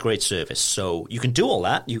KnifePrint have this great service, so you can do all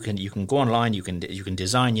that. You can go online, you can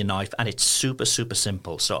design your knife, and it's super, super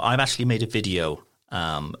simple. So I've actually made a video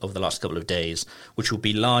over the last couple of days, which will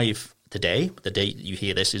be live today. The date you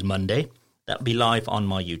hear this is Monday. That'll be live on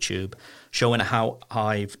my YouTube, showing how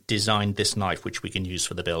I've designed this knife, which we can use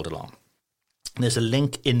for the build-along. There's a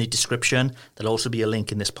link in the description. There'll also be a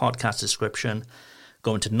link in this podcast description.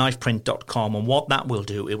 Go into knifeprint.com, and what that will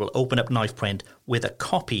do, it will open up KnifePrint with a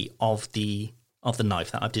copy of the knife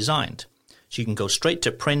that I've designed. So you can go straight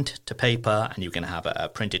to print to paper, and you can have a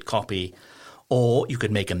printed copy, or you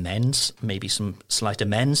could make amends, maybe some slight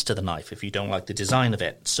amends to the knife if you don't like the design of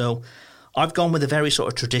it. So I've gone with a very sort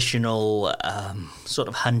of traditional sort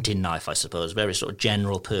of hunting knife, I suppose, very sort of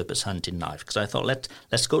general purpose hunting knife, because I thought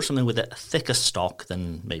let's go something with a thicker stock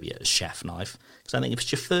than maybe a chef knife, because I think if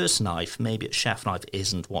it's your first knife, maybe a chef knife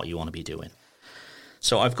isn't what you want to be doing.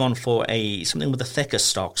 So I've gone for something with a thicker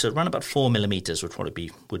stock, so around about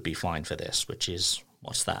 4mm would be fine for this, which is,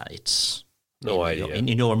 what's that? It's no idea. In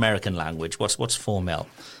your American language, what's 4mm?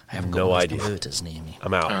 I haven't got no idea. Converters near me.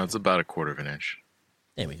 I'm out. It's about 1/4 of an inch.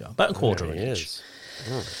 There we go, about 1/4 of an inch.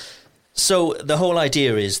 Oh. So the whole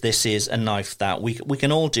idea is this is a knife that we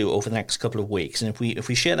can all do over the next couple of weeks, and if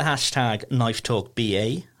we share the hashtag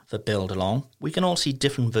KnifeTalkBA for build along, we can all see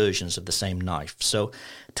different versions of the same knife. So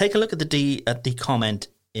take a look at the comment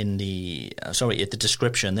in at the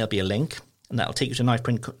description. There'll be a link, and that'll take you to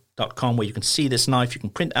knifeprint.com where you can see this knife. You can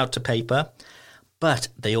print out to paper, but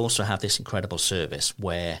they also have this incredible service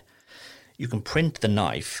where you can print the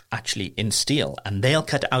knife actually in steel, and they'll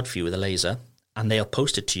cut it out for you with a laser, and they'll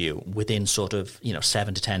post it to you within sort of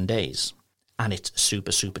 7 to 10 days. And it's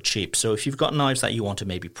super, super cheap. So if you've got knives that you want to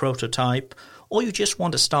maybe prototype, or you just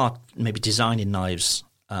want to start maybe designing knives,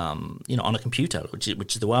 on a computer, which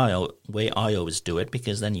is the way I always do it,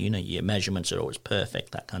 because then your measurements are always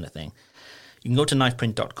perfect, that kind of thing. You can go to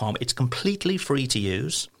knifeprint.com. It's completely free to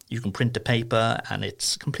use. You can print to paper, and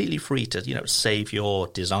it's completely free to, save your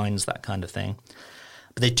designs, that kind of thing.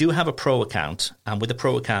 But they do have a pro account, and with a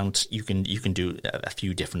pro account, you can do a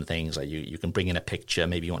few different things. Like you can bring in a picture.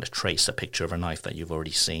 Maybe you want to trace a picture of a knife that you've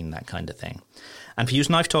already seen, that kind of thing. And if you use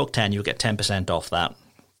Knife Talk 10, you'll get 10% off that.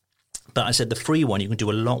 But I said the free one, you can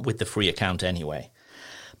do a lot with the free account anyway.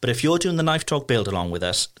 But if you're doing the Knife Talk build along with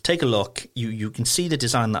us, take a look. You can see the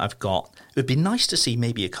design that I've got. It would be nice to see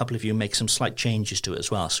maybe a couple of you make some slight changes to it as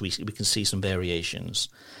well, so we can see some variations.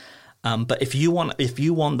 But if you want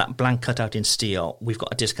that blank cutout in steel, we've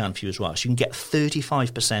got a discount for you as well. So you can get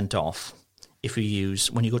 35% off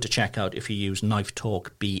when you go to checkout, if you use Knife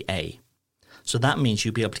Talk BA. So that means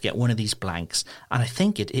you'll be able to get one of these blanks, and I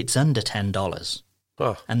think it's under $10.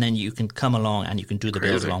 Oh. And then you can come along and you can do the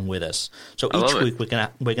build along with us. So each week we're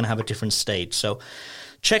gonna have a different stage. So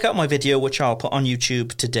check out my video, which I'll put on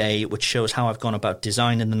YouTube today, which shows how I've gone about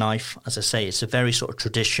designing the knife. As I say, it's a very sort of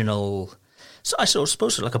traditional, so I suppose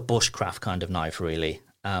it's like a bushcraft kind of knife, really.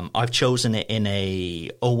 I've chosen it in a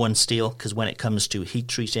 01 steel because when it comes to heat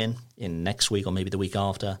treating in next week or maybe the week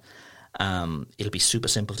after, it'll be super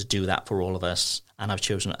simple to do that for all of us. And I've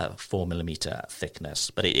chosen a 4mm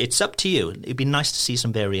thickness. But it's up to you. It'd be nice to see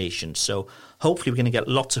some variation. So hopefully we're going to get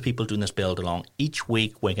lots of people doing this build along. Each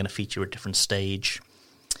week we're going to feature a different stage.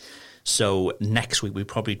 So next week we'll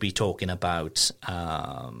probably be talking about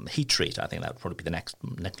heat treat. I think that would probably be the next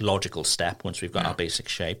logical step once we've got our basic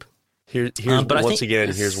shape.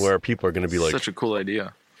 Here's where people are going to be like, such a cool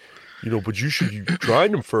idea. But you should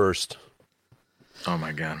grind them first. Oh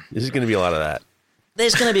my God. This is going to be a lot of that.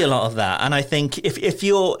 There's going to be a lot of that. And I think if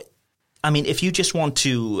you just want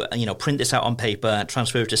to, print this out on paper,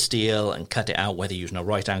 transfer it to steel and cut it out, whether you're using a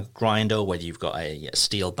right angle grinder, whether you've got a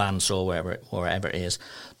steel bandsaw, wherever it is,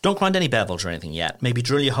 don't grind any bevels or anything yet. Maybe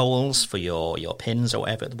drill your holes for your pins or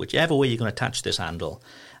whatever, whichever way you're going to attach this handle.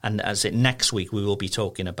 And next week, we will be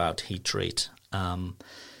talking about heat treat.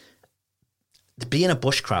 Being a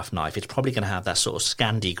bushcraft knife, it's probably going to have that sort of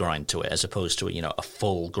Scandi grind to it, as opposed to a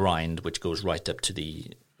full grind which goes right up to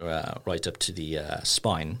the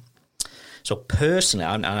spine. So personally,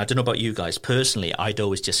 and I don't know about you guys, personally, I'd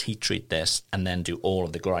always just heat treat this and then do all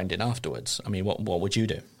of the grinding afterwards. I mean, what would you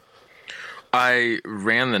do? I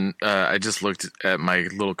I just looked at my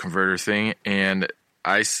little converter thing, and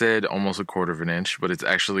I said almost a quarter of an inch, but it's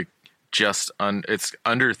actually it's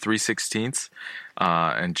under 3/16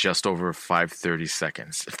 and just over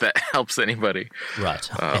 5/32, if that helps anybody. Right.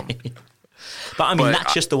 But I mean,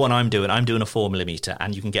 that's just the one I'm doing. I'm doing a 4mm,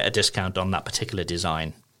 and you can get a discount on that particular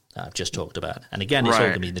design I've just talked about. And again, it's all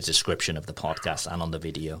going to be in the description of the podcast and on the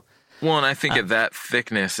video. Well, and I think at that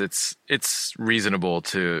thickness, it's reasonable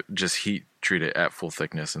to just heat treat it at full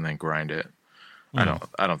thickness and then grind it. I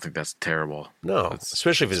don't think that's terrible. No,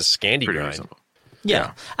 especially if it's a Scandi grind. Reasonable.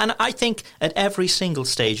 Yeah, and I think at every single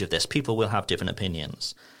stage of this, people will have different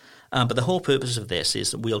opinions. But the whole purpose of this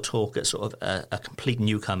is that we'll talk at sort of a complete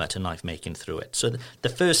newcomer to knife making through it. So the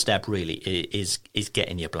first step really is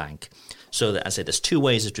getting your blank. So that, as I said, there's two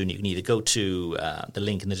ways of doing it. You can either go to the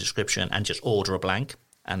link in the description and just order a blank,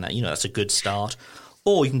 and that's a good start.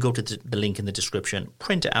 Or you can go to the link in the description,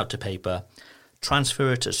 print it out to paper,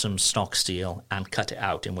 transfer it to some stock steel, and cut it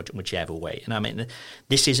out in whichever way. And I mean,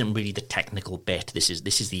 this isn't really the technical bit. This is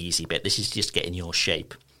the easy bit. This is just getting your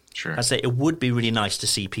shape. Sure. I'd say it would be really nice to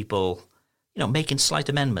see people, making slight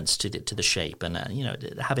amendments to the shape and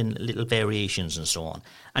having little variations and so on.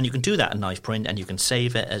 And you can do that in Knife Print, and you can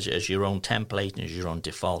save it as your own template and as your own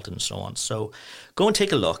default and so on. So go and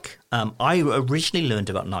take a look. I originally learned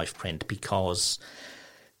about Knife Print because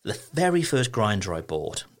the very first grinder I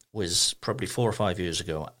bought was probably 4 or 5 years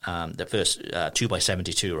ago. The first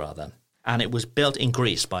 2x72 rather, and it was built in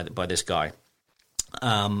Greece by this guy.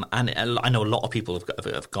 And I know a lot of people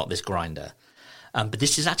have got this grinder, but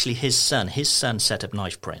this is actually his son. His son set up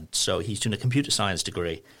Knife Print, so he's doing a computer science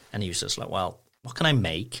degree, and he was just like, well, what can I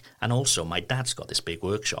make? And also, my dad's got this big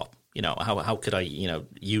workshop. How could I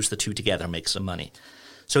use the two together and make some money?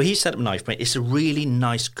 So he set up Knife Print. It's a really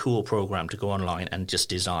nice, cool program to go online and just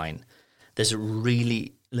design. There's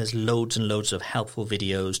loads and loads of helpful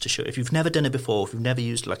videos to show. If you've never done it before, if you've never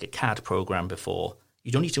used like a CAD program before,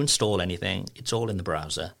 you don't need to install anything. It's all in the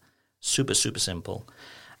browser. Super, super simple.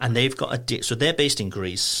 And they've got so they're based in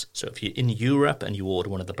Greece. So if you're in Europe and you order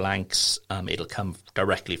one of the blanks, it'll come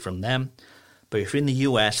directly from them. But if you're in the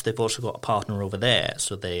US, they've also got a partner over there.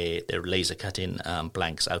 So they're laser cutting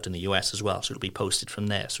blanks out in the US as well. So it'll be posted from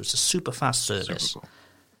there. So it's a super fast service. Super cool.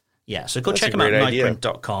 Yeah, so go check them out at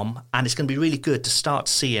knifeprint.com. And it's going to be really good to start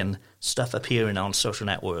seeing stuff appearing on social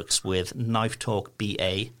networks with Knife Talk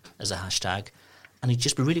BA as a hashtag. And it'd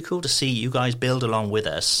just be really cool to see you guys build along with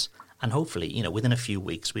us. And hopefully, within a few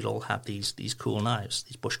weeks, we'll all have these cool knives,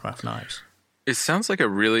 these bushcraft knives. It sounds like a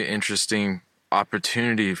really interesting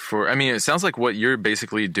opportunity it sounds like what you're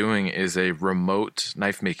basically doing is a remote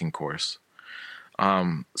knife making course.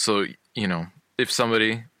 So, if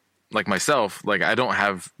somebody like myself, I don't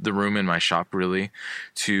have the room in my shop really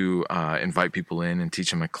to invite people in and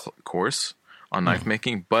teach them a course on knife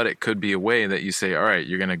making, but it could be a way that you say, all right,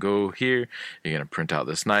 you're going to go here, you're going to print out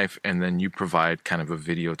this knife, and then you provide kind of a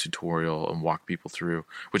video tutorial and walk people through,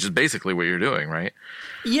 which is basically what you're doing, right?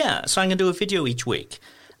 Yeah, so I'm going to do a video each week,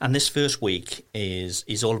 and this first week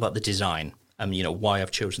is all about the design. Why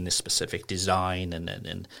I've chosen this specific design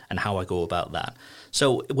and how I go about that.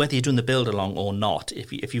 So whether you're doing the build along or not,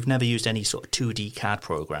 if you've never used any sort of 2D CAD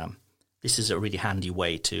program, this is a really handy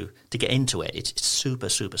way to get into it. It's super,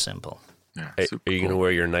 super simple. Yeah, are you going to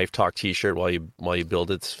wear your Knife Talk T-shirt while you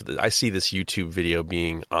build it? I see this YouTube video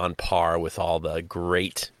being on par with all the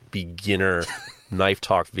great beginner Knife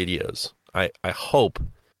Talk videos. I hope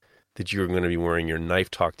that you're going to be wearing your Knife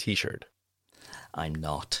Talk T-shirt. I'm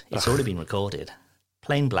not. It's already been recorded.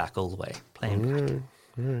 Plain black all the way. Plain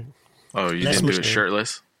black. Oh, you didn't do it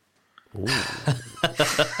shirtless?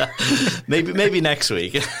 maybe next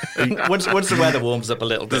week. once the weather warms up a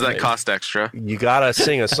little bit. Does that cost extra? You gotta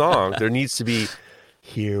sing a song. There needs to be,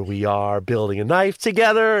 here we are building a knife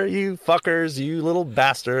together, you fuckers, you little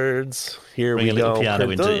bastards. Here Bring we a little go. piano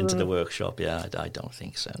into the workshop. Yeah, I don't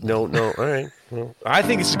think so. No. All right. Well, I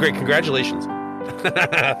think this is great. Congratulations.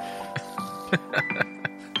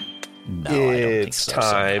 No, I don't think It's so,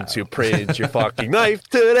 time somehow. to print your fucking knife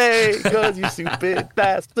today, because you stupid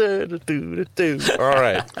bastard. All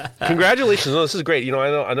right, congratulations! No, this is great. You know,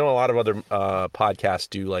 I know a lot of other podcasts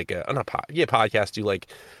do like podcasts do like.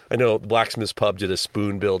 I know Blacksmith's Pub did a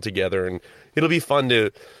spoon build together, and it'll be fun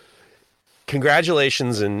to.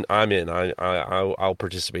 Congratulations, and I'm in. I'll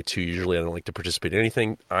participate too. Usually, I don't like to participate in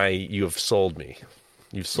anything. You have sold me.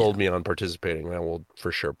 You've sold me on participating, and I will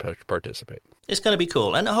for sure participate. It's going to be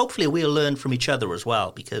cool. And hopefully we'll learn from each other as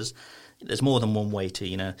well, because there's more than one way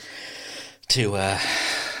to,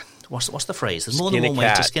 what's the phrase? There's more Skin than a one way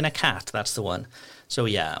to cat. skin a cat. That's the one. So,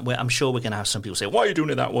 yeah, I'm sure we're going to have some people say, why are you doing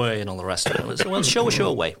it that way? And all the rest of it. So, well, show us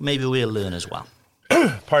your way. Maybe we'll learn as well.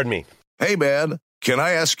 Pardon me. Hey, man, can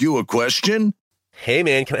I ask you a question? Hey,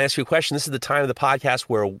 man, can I ask you a question? This is the time of the podcast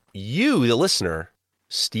where you, the listener,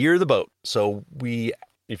 steer the boat. So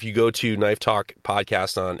if you go to Knife Talk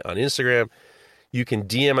Podcast on Instagram, you can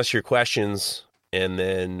DM us your questions, and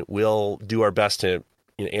then we'll do our best to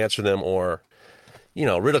answer them or,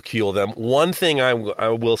 ridicule them. One thing I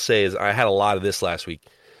will say is I had a lot of this last week.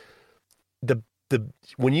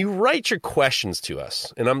 When you write your questions to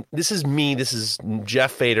us, and this is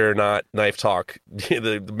Jeff Fader, not Knife Talk,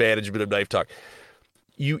 the management of Knife Talk.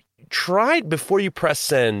 You tried before you press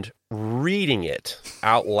send, reading it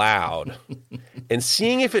out loud and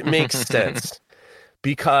seeing if it makes sense,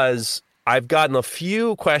 because I've gotten a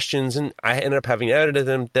few questions and I ended up having edited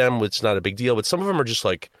them, which is not a big deal, but some of them are just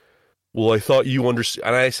like, well, I thought you understood.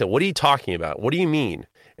 And I said, what are you talking about? What do you mean?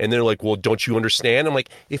 And they're like, well, don't you understand? I'm like,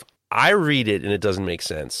 if I read it and it doesn't make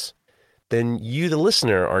sense, then you, the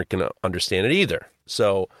listener, aren't going to understand it either.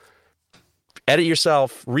 So edit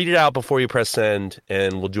yourself, read it out before you press send,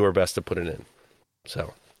 and we'll do our best to put it in.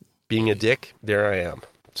 So being a dick, there I am.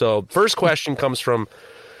 So first question comes from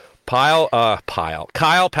Kyle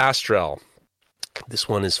Pastrell. This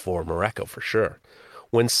one is for Mareko for sure.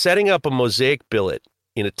 When setting up a mosaic billet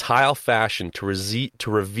in a tile fashion to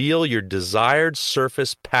reveal your desired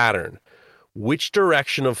surface pattern, which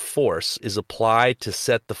direction of force is applied to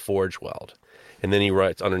set the forge weld? And then he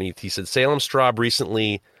writes underneath, he said, Salem Straub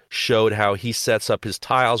recently showed how he sets up his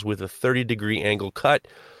tiles with a 30-degree angle cut,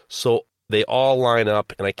 so they all line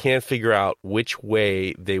up, and I can't figure out which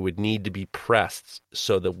way they would need to be pressed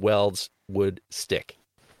so the welds would stick.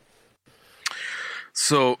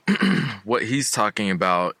 So what he's talking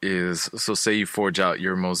about is, so say you forge out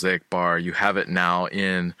your mosaic bar, you have it now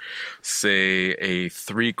in, say, a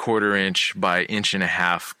 3/4 inch by 1.5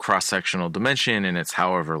 inch cross-sectional dimension, and it's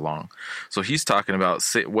however long. So he's talking about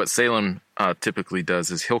what Salem typically does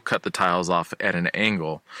is he'll cut the tiles off at an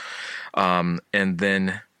angle, and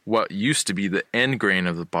then what used to be the end grain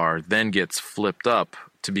of the bar then gets flipped up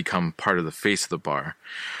to become part of the face of the bar.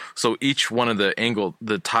 So each one of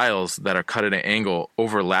the tiles that are cut at an angle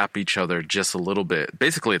overlap each other just a little bit.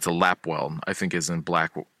 Basically, it's a lap weld, I think is in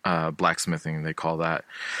blacksmithing, they call that.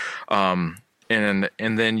 And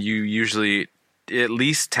then you usually at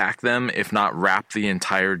least tack them, if not wrap the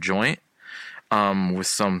entire joint with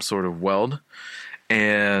some sort of weld.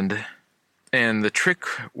 And the trick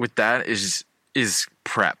with that is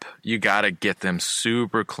prep. You got to get them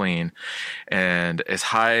super clean and as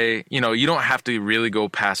high, you don't have to really go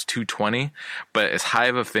past 220, but as high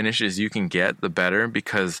of a finish as you can get, the better,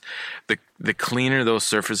 because the cleaner those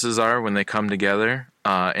surfaces are when they come together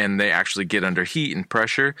and they actually get under heat and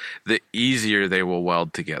pressure, the easier they will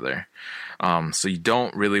weld together. So you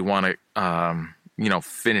don't really want to,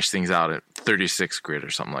 finish things out at 36 grit or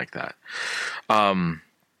something like that.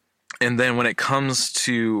 And then when it comes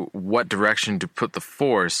to what direction to put the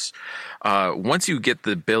force, once you get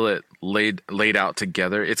the billet laid out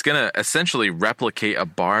together, it's going to essentially replicate a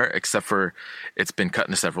bar, except for it's been cut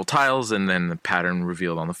into several tiles and then the pattern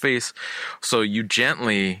revealed on the face. So you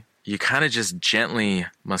kind of just gently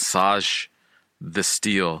massage the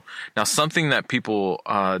steel. Now, something that people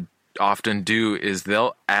often do is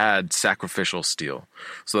they'll add sacrificial steel.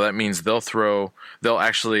 So that means they'll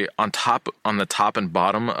actually on the top and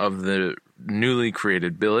bottom of the newly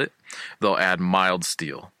created billet, they'll add mild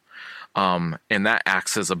steel. And that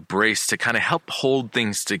acts as a brace to kind of help hold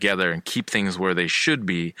things together and keep things where they should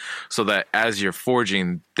be, so that as you're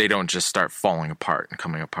forging, they don't just start falling apart and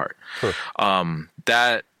coming apart.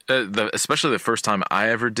 That especially the first time I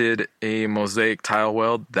ever did a mosaic tile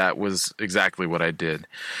weld, that was exactly what I did.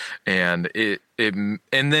 And and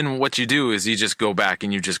then what you do is you just go back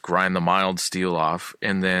and you just grind the mild steel off,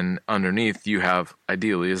 and then underneath you have,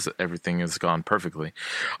 ideally, as everything has gone perfectly,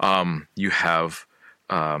 you have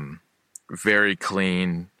very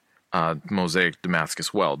clean mosaic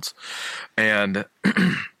Damascus welds. And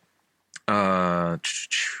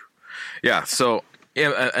Yeah. So,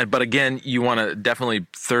 but again, you want to definitely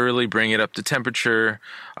thoroughly bring it up to temperature,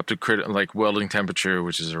 up to like welding temperature,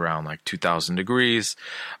 which is around like 2,000 degrees,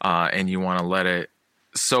 and you want to let it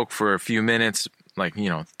soak for a few minutes, like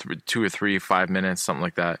 2 or 3, 5 minutes, something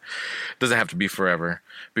like that. Doesn't have to be forever,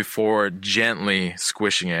 before gently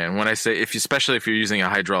squishing it. And when I say especially if you're using a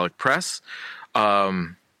hydraulic press,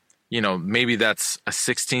 maybe that's a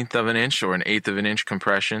 1/16 of an inch or an 1/8 of an inch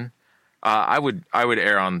compression. I would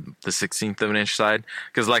err on the 1/16 of an inch side,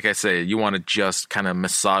 because like I say, you want to just kind of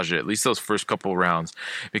massage it, at least those first couple rounds,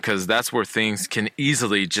 because that's where things can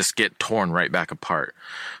easily just get torn right back apart.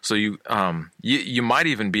 So you might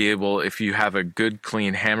even be able, if you have a good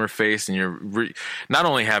clean hammer face, and you're not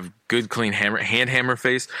only have good clean hand hammer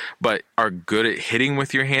face, but are good at hitting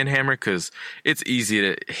with your hand hammer, because it's easy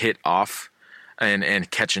to hit off and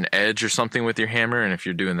catch an edge or something with your hammer. And if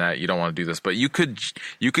you're doing that, you don't want to do this, but you could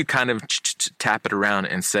kind of tap it around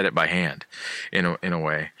and set it by hand in a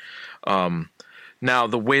way. Now,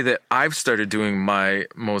 the way that I've started doing my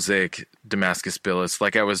Mosaic Damascus billets,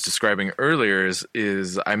 like I was describing earlier,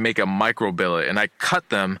 is I make a micro billet, and I cut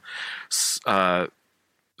them, the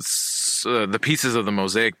pieces of the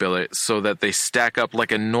Mosaic billet, so that they stack up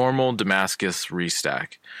like a normal Damascus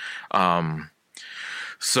restack.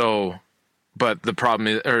 But the problem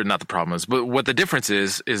is, or not the problem is, but what the difference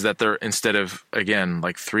is that they're, instead of, again,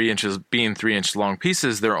 like 3 inches, being 3-inch long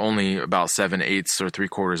pieces, they're only about 7/8 or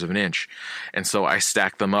 3/4 of an inch. And so I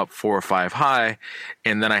stack them up 4 or 5 high,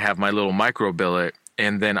 and then I have my little micro billet,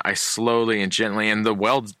 and then I slowly and gently, and the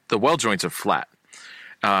weld joints are flat.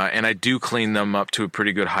 And I do clean them up to a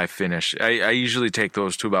pretty good high finish. I usually take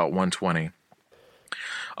those to about 120.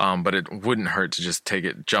 But it wouldn't hurt to just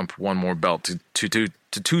jump one more belt to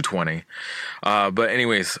 220. But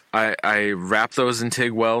anyways, I wrap those in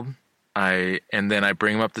TIG weld. And then I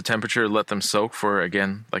bring them up to temperature, let them soak for,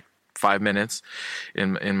 again, like 5 minutes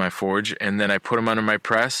in my forge. And then I put them under my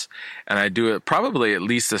press, and I do it probably at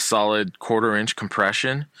least a solid 1/4 inch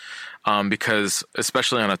compression. Because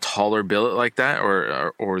especially on a taller billet like that,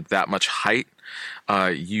 or that much height,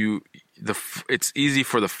 it's easy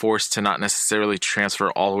for the force to not necessarily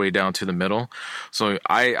transfer all the way down to the middle. So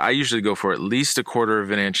I usually go for at least a 1/4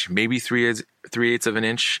 of an inch, maybe 3/8 of an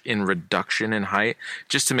inch in reduction in height,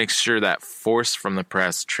 just to make sure that force from the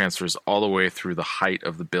press transfers all the way through the height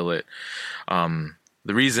of the billet. The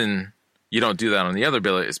reason you don't do that on the other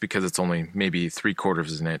billet is because it's only maybe 3/4 of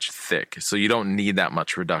an inch thick. So you don't need that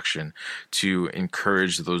much reduction to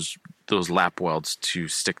encourage those lap welds to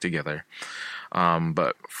stick together.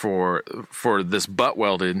 But for this butt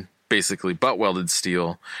welded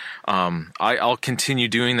steel, I'll continue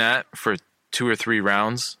doing that for 2 or 3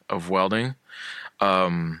 rounds of welding,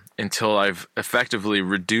 until I've effectively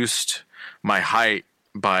reduced my height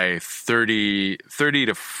by 30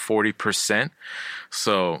 to 40%.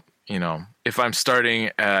 So, if I'm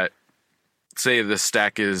starting at, say the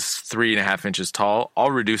stack is 3.5 inches tall,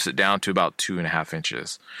 I'll reduce it down to about 2.5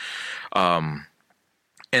 inches.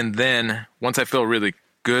 And then once I feel really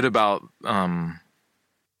good about, and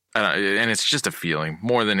it's just a feeling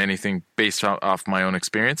more than anything based off my own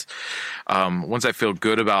experience. Once I feel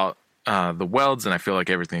good about the welds and I feel like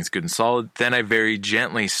everything's good and solid, then I very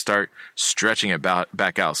gently start stretching it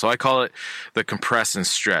back out. So I call it the compress and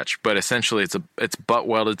stretch, but essentially it's butt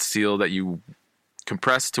welded steel that you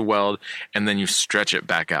compress to weld, and then you stretch it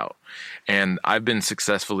back out. And I've been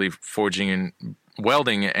successfully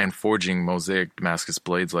welding and forging Mosaic Damascus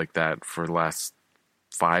blades like that for the last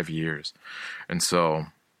 5 years. And so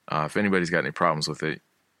if anybody's got any problems with it,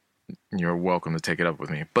 you're welcome to take it up with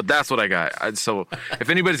me. But that's what I got. So if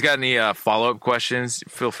anybody's got any follow-up questions,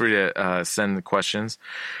 feel free to send the questions.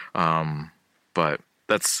 But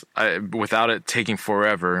that's without it taking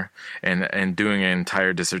forever and doing an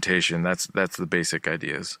entire dissertation. That's the basic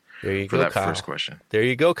ideas. There you for go, that Kyle. first question. There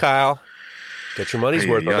you go, Kyle. Get your money's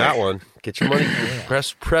worth on that one. Get your money.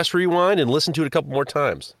 Press rewind and listen to it a couple more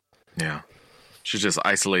times. Yeah, should just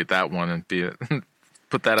isolate that one and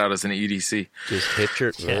put that out as an EDC. Just hit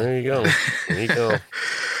your. Yeah. There you go. There you go.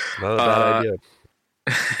 Not a bad idea.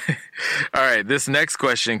 All right, this next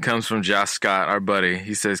question comes from Josh Scott, our buddy.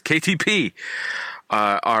 He says, KTP,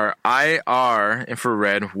 are IR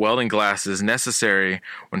infrared welding glasses necessary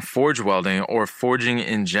when forge welding or forging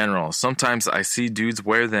in general? Sometimes I see dudes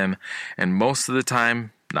wear them, and most of the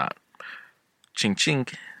time, not. Chink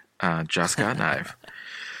chink, Josh Scott Knife.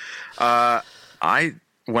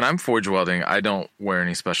 When I'm forge welding, I don't wear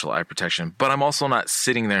any special eye protection, but I'm also not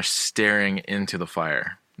sitting there staring into the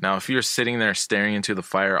fire. Now, if you're sitting there staring into the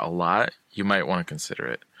fire a lot, you might want to consider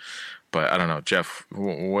it. But I don't know, Jeff,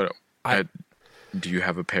 do you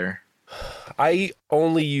have a pair? I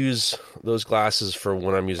only use those glasses for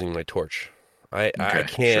when I'm using my torch. I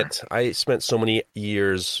can't. Sure. I spent so many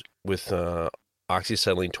years with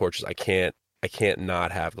oxyacetylene torches. I can't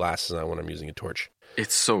not have glasses on when I'm using a torch.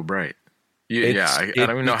 It's so bright. I don't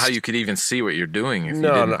even know how you could even see what you're doing. If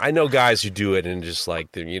no, I know guys who do it and just like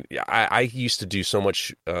I used to do so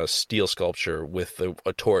much steel sculpture with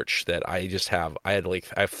a torch that I have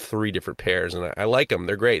 3 different pairs, and I like them.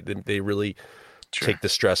 They're great. They really take the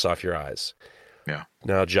stress off your eyes. Yeah.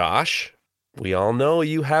 Now, Josh, we all know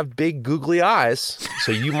you have big googly eyes,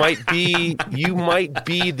 so you might be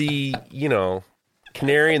the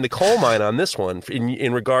canary in the coal mine on this one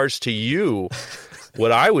in regards to you.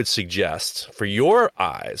 What I would suggest for your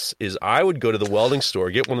eyes is I would go to the welding store,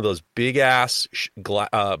 get one of those big ass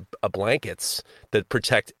blankets that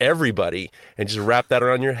protect everybody, and just wrap that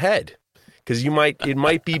around your head. Because it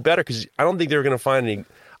might be better. Because I don't think they're going to find any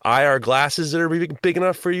IR glasses that are big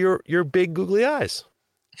enough for your big googly eyes.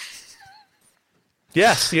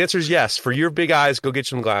 Yes, the answer is yes. For your big eyes, go get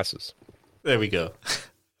some glasses. There we go.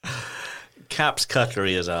 Caps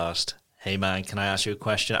Cutlery has asked, hey man, can I ask you a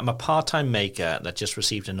question? I'm a part-time maker that just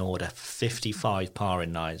received an order for 55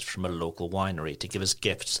 paring knives from a local winery to give as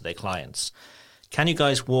gifts to their clients. Can you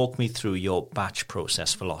guys walk me through your batch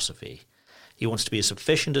process philosophy? He wants to be as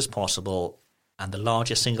efficient as possible, and the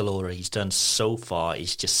largest single order he's done so far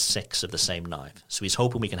is just 6 of the same knife. So he's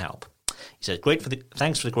hoping we can help. He said,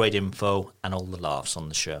 thanks for the great info and all the laughs on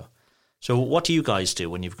the show. So what do you guys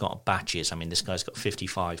do when you've got batches? I mean, this guy's got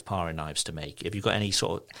 55 paring knives to make. Have you got any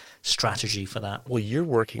sort of strategy for that? Well, you're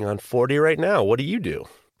working on 40 right now. What do you do?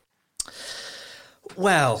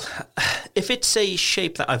 Well, if it's a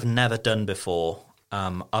shape that I've never done before,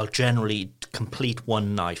 I'll generally complete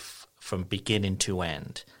one knife from beginning to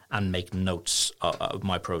end and make notes of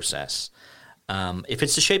my process. If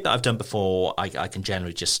it's a shape that I've done before, I can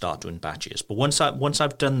generally just start doing batches. But once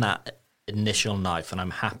I've done that initial knife and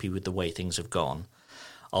I'm happy with the way things have gone,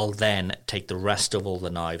 I'll then take the rest of all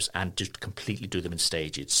the knives and just completely do them in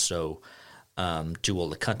stages. So do all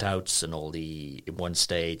the cutouts and all in one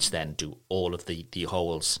stage, then do all of the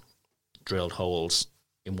holes, drilled holes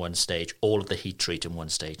in one stage, all of the heat treat in one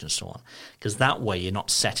stage, and so on. Because that way you're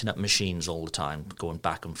not setting up machines all the time, going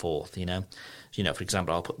back and forth, for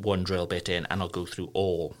example, I'll put one drill bit in and I'll go through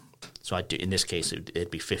all. So I do. In this case,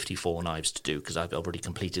 it'd be 54 knives to do because I've already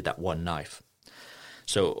completed that one knife.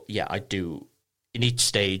 So yeah, I do. In each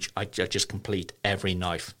stage, I just complete every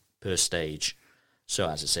knife per stage. So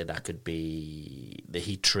as I say, that could be the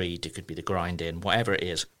heat treat, it could be the grinding, whatever it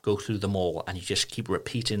is. Go through them all, and you just keep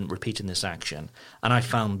repeating this action. And I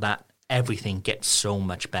found that everything gets so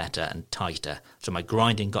much better and tighter. So my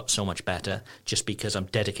grinding got so much better just because I'm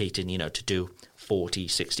dedicated, to do 40,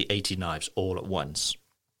 60, 80 knives all at once.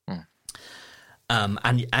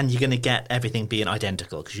 And you're going to get everything being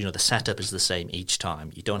identical because, the setup is the same each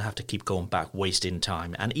time. You don't have to keep going back, wasting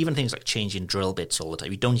time. And even things like changing drill bits all the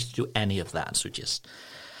time. You don't need to do any of that. So just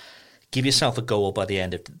give yourself a goal by the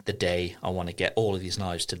end of the day. I want to get all of these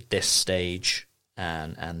knives to this stage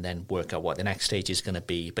and then work out what the next stage is going to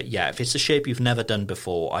be. But yeah, if it's a shape you've never done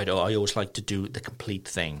before, I always like to do the complete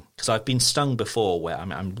thing. Because I've been stung before where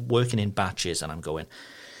I'm working in batches and I'm going...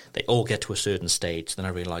 They all get to a certain stage, then I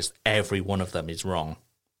realise every one of them is wrong.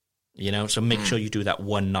 So make sure you do that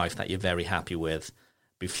one knife that you're very happy with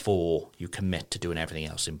before you commit to doing everything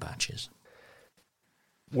else in batches.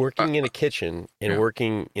 Working in a kitchen and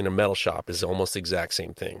working in a metal shop is almost the exact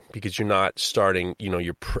same thing because you're not starting,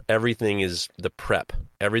 everything is the prep.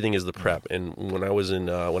 Everything is the prep. And when I was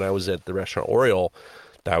at the restaurant Oriole,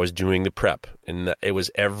 I was doing the prep, and it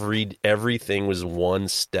was everything was one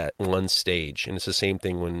stage, and it's the same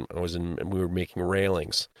thing when we were making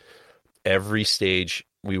railings. Every stage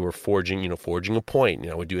we were forging a point.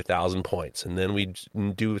 We'd do 1,000 points, and then we'd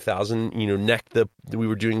do 1,000. We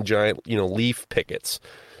were doing giant leaf pickets.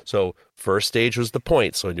 So first stage was the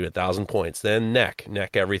point, so I do 1,000 points. Then neck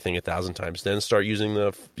everything 1,000 times. Then start using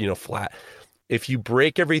the flat. If you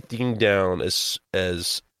break everything down as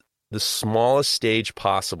the smallest stage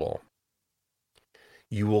possible,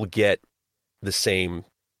 you will get the same,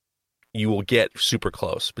 you will get super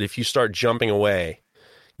close. But if you start jumping away,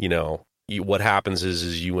 what happens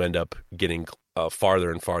is you end up getting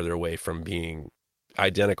farther and farther away from being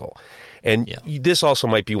identical. And this also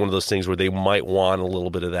might be one of those things where they might want a little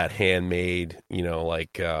bit of that handmade,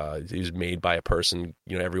 it was made by a person,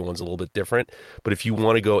 everyone's a little bit different. But if you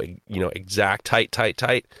want to go, exact,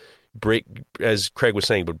 tight, break, as Craig was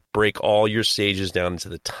saying, but break all your stages down into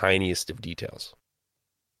the tiniest of details.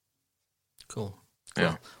 Cool.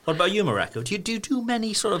 Yeah. What about you, Mareko? Do you do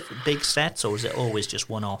many sort of big sets, or is it always just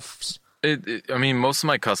one-offs? I mean, most of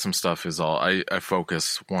my custom stuff is all I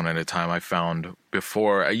focus one at a time. I found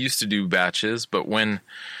before I used to do batches, but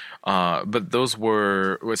but those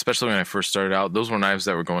were, especially when I first started out, those were knives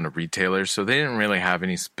that were going to retailers, so they didn't really have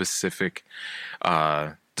any specific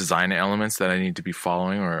design elements that I need to be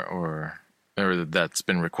following or that's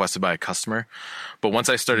been requested by a customer. But once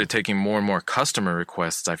I started taking more and more customer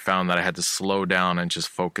requests, I found that I had to slow down and just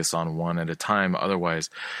focus on one at a time.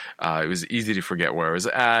 Otherwise, it was easy to forget where I was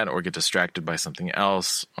at or get distracted by something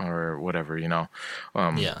else or whatever,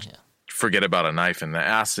 forget about a knife in the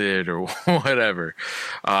acid or whatever.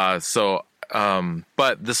 But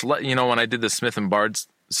this, when I did the Smith & Bard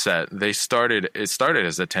set, it started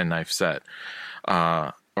as a 10 knife set.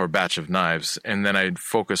 Or batch of knives, and then I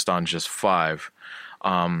focused on just 5.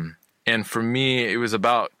 And for me, it was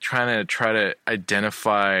about try to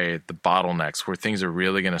identify the bottlenecks where things are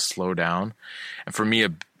really going to slow down. And for me,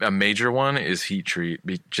 a major one is heat treat,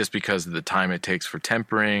 just because of the time it takes for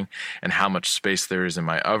tempering and how much space there is in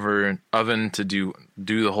my oven to do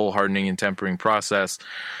the whole hardening and tempering process.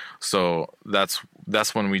 So that's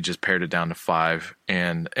when we just pared it down to 5.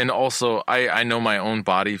 And also I know my own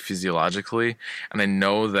body physiologically, and I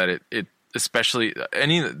know that it especially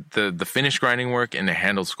the finish grinding work and the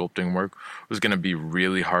handle sculpting work was going to be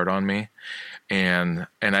really hard on me. And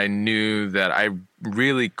I knew that I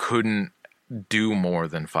really couldn't do more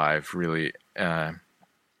than 5 really at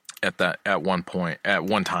one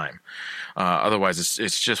time. Otherwise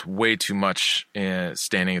it's just way too much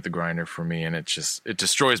standing at the grinder for me, and it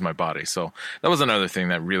destroys my body. So that was another thing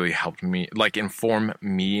that really helped me, like, inform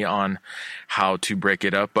me on how to break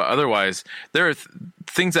it up. But otherwise there are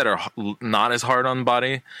things that are not as hard on the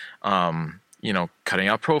body. Cutting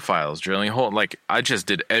out profiles, drilling a hole. Like, I just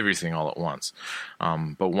did everything all at once.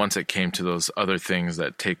 But once it came to those other things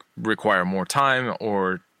that require more time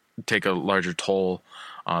or take a larger toll,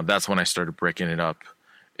 that's when I started breaking it up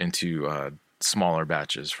into smaller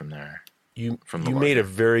batches from there. You made a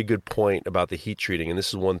very good point about the heat treating, and this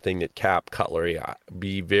is one thing that Cap Cutlery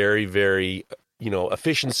be very, very,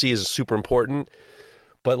 efficiency is super important,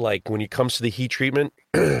 but like when it comes to the heat treatment,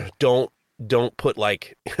 don't put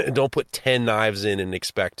 10 knives in and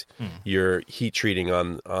expect your heat treating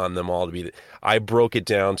on them all to be. I broke it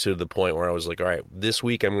down to the point where I was like, all right, this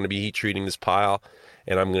week I'm going to be heat treating this pile,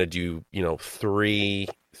 and I'm going to do,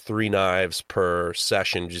 three knives per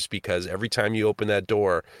session, just because every time you open that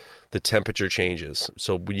door, the temperature changes.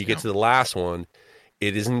 So when you get to the last one,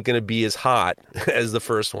 it isn't going to be as hot as the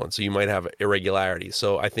first one. So you might have irregularity.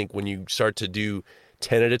 So I think when you start to do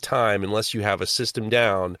 10 at a time, unless you have a system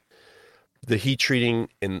down, the heat treating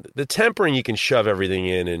and the tempering, you can shove everything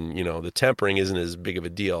in, and the tempering isn't as big of a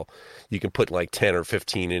deal. You can put like 10 or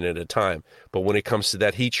 15 in at a time. But when it comes to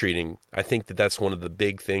that heat treating, I think that's one of the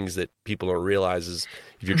big things that people don't realize is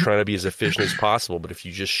if you're trying to be as efficient as possible, but if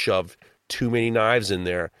you just shove too many knives in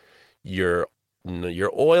there, your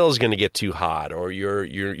oil is going to get too hot, or you're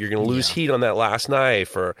going to lose heat on that last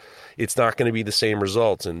knife, or it's not going to be the same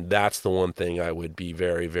results. And that's the one thing I would be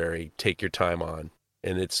very, very take your time on.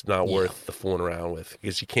 And it's not worth the fooling around with,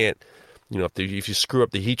 because you can't, if you screw up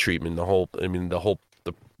the heat treatment, the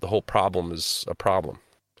whole problem is a problem.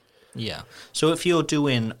 Yeah. So if you're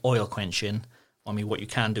doing oil quenching, what you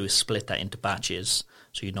can do is split that into batches,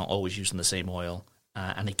 so you're not always using the same oil.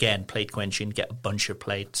 And again, plate quenching, get a bunch of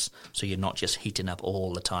plates, so you're not just heating up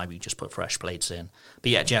all the time. You just put fresh plates in. But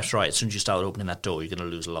yeah, Jeff's right. As soon as you start opening that door, you're going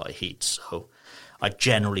to lose a lot of heat. So I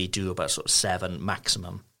generally do about sort of 7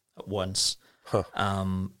 maximum at once. Huh.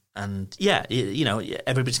 And yeah,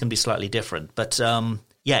 everybody's going to be slightly different, but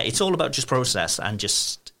it's all about just process and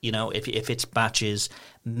just, if it's batches,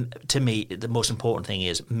 to me, the most important thing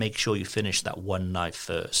is make sure you finish that one knife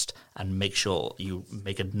first, and make sure you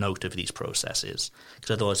make a note of these processes,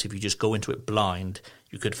 because otherwise, if you just go into it blind,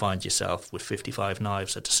 you could find yourself with 55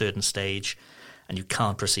 knives at a certain stage, and you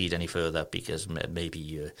can't proceed any further because maybe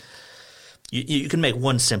you can make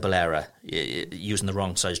one simple error, using the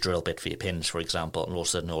wrong size drill bit for your pins, for example, and all of a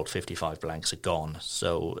sudden all 55 blanks are gone.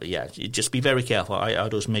 So, yeah, just be very careful. I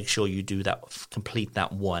always make sure you do that, complete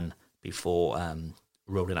that one before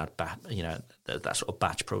rolling out that sort of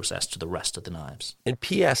batch process to the rest of the knives. And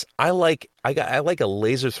P.S., I like a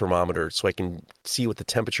laser thermometer so I can see what the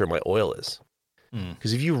temperature of my oil is.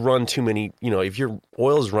 Because if you run too many, if your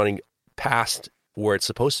oil is running past where it's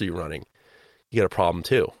supposed to be running, you got a problem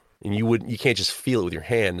too. And you can't just feel it with your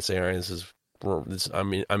hand and say, all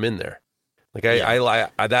right, I'm in there. Like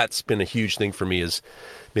I that's been a huge thing for me, is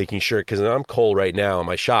making sure, because I'm cold right now in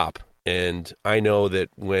my shop, and I know that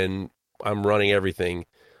when I'm running everything,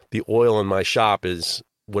 the oil in my shop is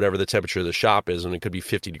whatever the temperature of the shop is, and it could be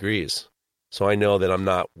 50 degrees. So I know that I'm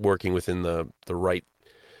not working within the right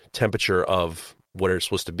temperature of what it's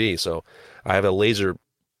supposed to be. So I have a laser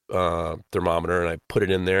thermometer, and I put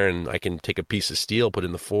it in there, and I can take a piece of steel, put it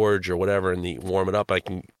in the forge or whatever, and warm it up. I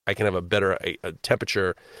can have a better a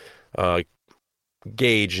temperature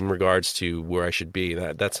gauge in regards to where I should be.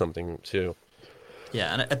 That's something too.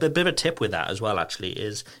 Yeah, and a bit of a tip with that as well, actually,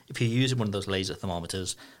 is if you're using one of those laser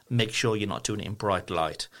thermometers, make sure you're not doing it in bright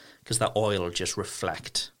light, because that oil will just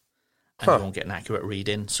reflect and you won't get an accurate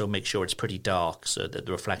reading. So make sure it's pretty dark so that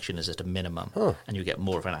the reflection is at a minimum, and you get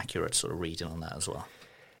more of an accurate sort of reading on that as well.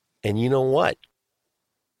 And you know what?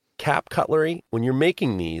 Cap cutlery, when you're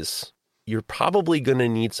making these, you're probably going to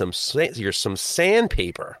need some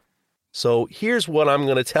sandpaper. So here's what I'm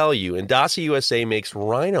going to tell you. Indasi USA makes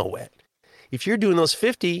Rhino Wet. If you're doing those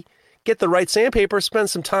 50, get the right sandpaper,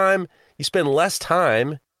 spend some time. You spend less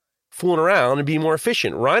time fooling around and be more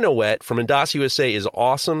efficient. Rhino Wet from Indasi USA is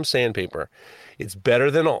awesome sandpaper. It's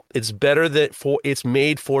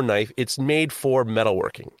made for knife. It's made for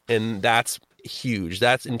metalworking. And that's huge.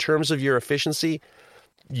 That's in terms of your efficiency,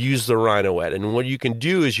 use the Rhino Wet. And what you can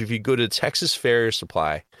do is if you go to Texas Farrier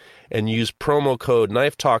Supply and use promo code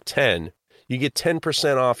KnifeTalk10, you get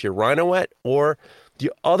 10% off your Rhino Wet or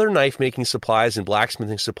the other knife making supplies and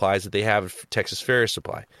blacksmithing supplies that they have at Texas Farrier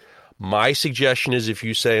Supply. My suggestion is if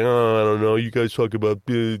you say, oh, I don't know, you guys talk about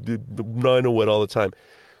the Rhino Wet all the time,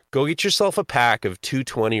 go get yourself a pack of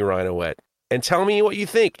 220 Rhino Wet and tell me what you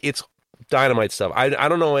think. It's dynamite stuff. I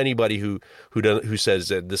don't know anybody who says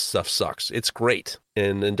that this stuff sucks. It's great.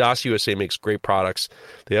 And Indasi USA makes great products.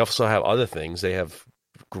 They also have other things. They have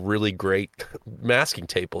really great masking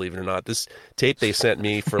tape, believe it or not. This tape they sent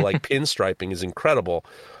me for like pinstriping is incredible.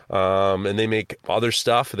 And they make other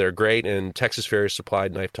stuff. They're great. And Texas Farrier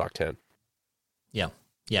supplied Knife Talk 10. Yeah.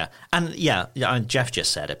 Yeah. And and Jeff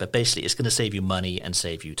just said it, but basically it's going to save you money and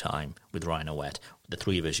save you time with Rhino Wet. The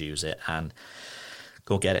three of us use it, and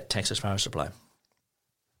go get it, Texas Farrier Supply.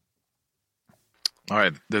 All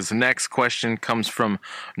right, this next question comes from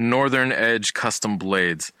Northern Edge Custom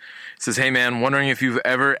Blades. It says, hey man, wondering if you've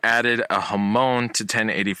ever added a Hamon to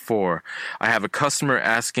 1084. I have a customer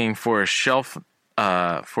asking for a shelf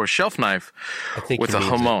knife with a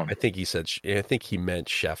Hamon. I think he meant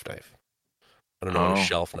chef knife. I don't know what a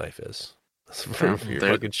shelf knife is. That's for your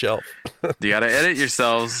fucking shelf. You got to edit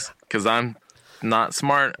yourselves, because I'm not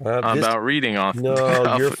smart about reading off.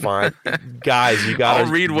 No, you're fine, guys. You got.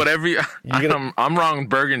 I'll read whatever. I'm wrong,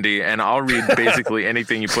 Burgundy, and I'll read basically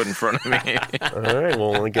anything you put in front of me. All right.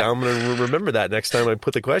 Well, I'm gonna remember that next time I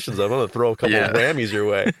put the questions. I'm gonna throw a couple of Grammys your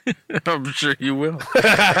way. I'm sure you will.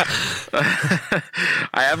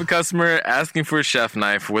 I have a customer asking for a chef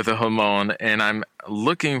knife with a Hamon, and I'm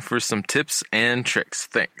looking for some tips and tricks.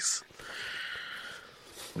 Thanks.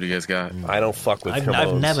 What do you guys got? I don't fuck with Hamons.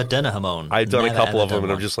 I've never done a Hamon. I've done a couple of them,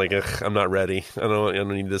 and I'm just like, I'm not ready. I don't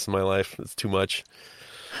need this in my life. It's too much.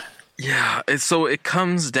 Yeah, so it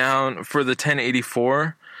comes down for the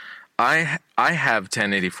 1084. I have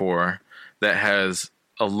 1084 that has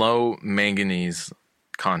a low manganese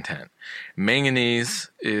content. Manganese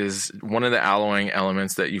is one of the alloying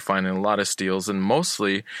elements that you find in a lot of steels, and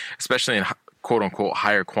mostly, especially in quote-unquote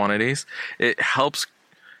higher quantities, it helps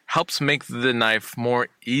make the knife more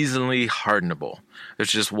easily hardenable.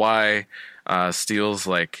 That's just why steels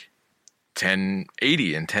like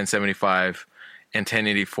 1080 and 1075 and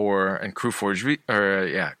 1084 and Crewforge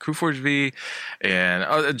V and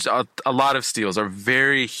a lot of steels are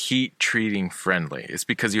very heat treating friendly. It's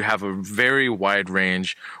because you have a very wide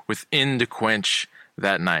range within to quench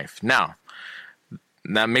that knife. Now,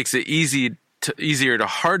 that makes it easier to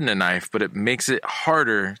harden a knife, but it makes it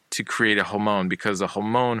harder to create a Hamon, because a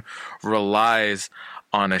Hamon relies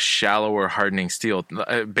on a shallower hardening steel,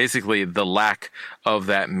 basically the lack of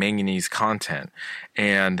that manganese content.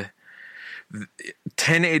 And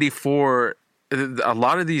 1084, a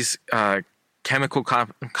lot of these chemical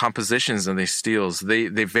compositions in these steels, they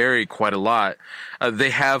vary quite a lot.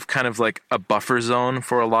 They have kind of like a buffer zone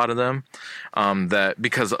for a lot of them, that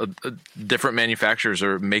because different manufacturers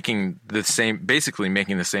are basically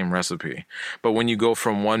making the same recipe. But when you go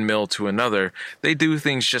from one mill to another, they do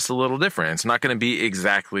things just a little different. It's not going to be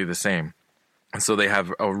exactly the same. And so they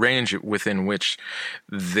have a range within which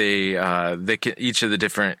they can, each of the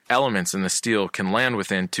different elements in the steel can land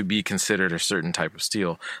within to be considered a certain type of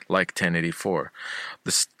steel, like 1084.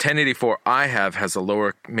 The 1084 I have has a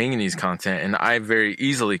lower manganese content, and I very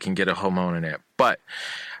easily can get a Hamon in it. But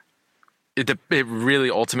it really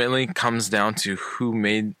ultimately comes down to who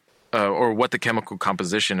made or what the chemical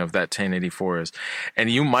composition of that 1084 is. And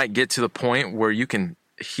you might get to the point where you can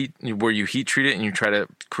where you heat treat it and you try to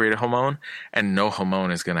create a hamon, and no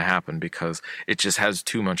hamon is going to happen because it just has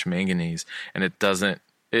too much manganese, and it doesn't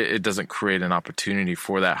create an opportunity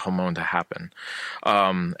for that hamon to happen.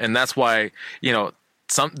 And that's why,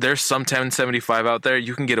 there's some 1075 out there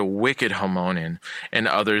you can get a wicked hamon in, and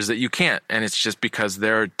others that you can't, and it's just because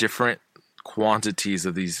there are different quantities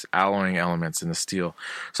of these alloying elements in the steel.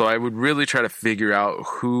 So I would really try to figure out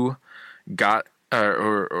who got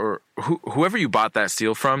whoever you bought that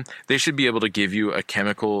steel from. They should be able to give you a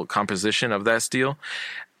chemical composition of that steel.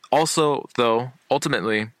 Also, though,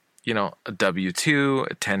 ultimately, a W2,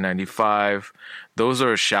 a 1095, those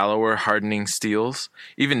are shallower hardening steels.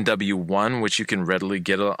 Even W1, which you can readily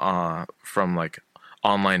get from like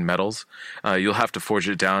online metals, you'll have to forge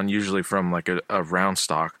it down, usually from like a round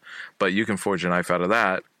stock, but you can forge a knife out of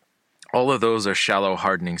that. All of those are shallow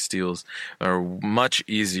hardening steels that are much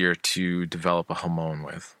easier to develop a hamon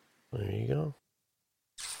with. There you go.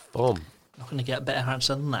 Boom. Not going to get a better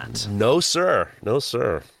answer than that. No, sir. No,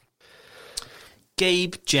 sir.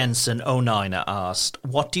 Gabe Jensen 09er asked,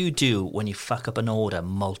 what do you do when you fuck up an order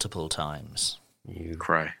multiple times? You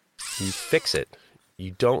cry. You fix it.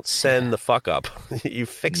 You don't send the fuck up. You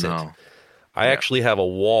fix it. I actually have a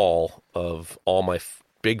wall of all my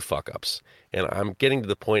big fuck ups, and I'm getting to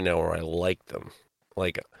the point now where I like them.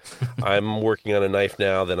 Like, I'm working on a knife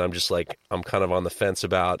now that I'm just like, I'm kind of on the fence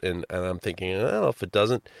about, and I'm thinking, oh, if it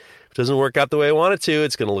doesn't work out the way I want it to,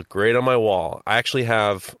 it's going to look great on my wall. I actually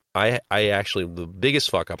have, I actually, the biggest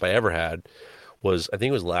fuck up I ever had was, I think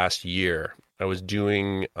it was last year. I was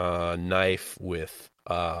doing a knife with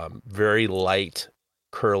very light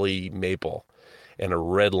curly maple and a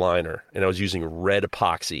red liner, and I was using red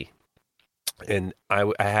epoxy. And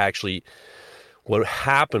I actually, what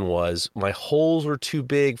happened was my holes were too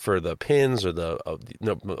big for the pins, or the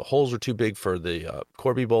holes were too big for the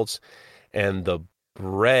Corby bolts, and the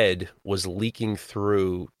red was leaking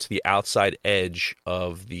through to the outside edge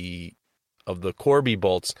of the Corby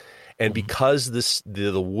bolts, and because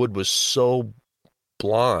the wood was so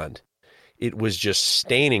blonde, it was just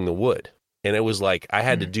staining the wood, and it was like I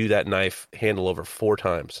had to do that knife handle over 4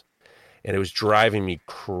 times. And it was driving me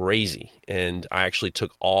crazy. And I actually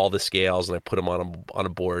took all the scales and I put them on a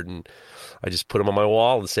board, and I just put them on my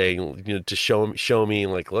wall and saying, to show me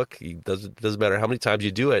like, look, it doesn't matter how many times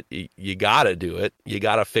you do it, you gotta do it, you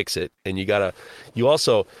gotta fix it, and you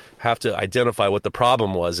also have to identify what the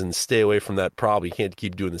problem was and stay away from that problem. You can't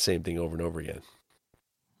keep doing the same thing over and over again.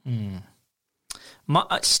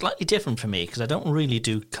 It's slightly different for me because I don't really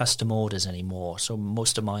do custom orders anymore. So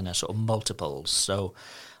most of mine are sort of multiples. So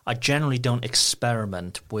I generally don't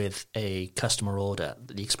experiment with a customer order.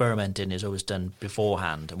 The experimenting is always done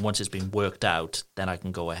beforehand, and once it's been worked out, then I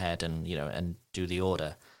can go ahead and and do the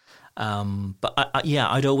order. But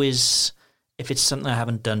I'd always, if it's something I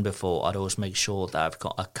haven't done before, I'd always make sure that I've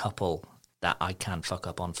got a couple that I can fuck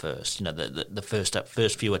up on first. The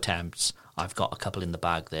first few attempts, I've got a couple in the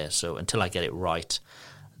bag there. So until I get it right,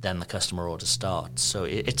 then the customer order starts. So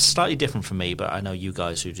it's slightly different for me, but I know you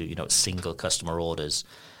guys who do single customer orders.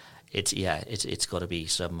 It's got to be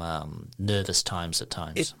some nervous times at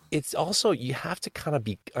times. It's also, you have to kind of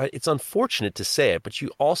be, it's unfortunate to say it, but you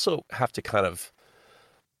also have to kind of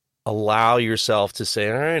allow yourself to say,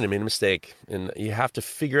 all right, I made a mistake. And you have to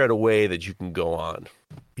figure out a way that you can go on,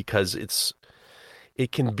 because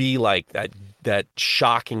it can be like that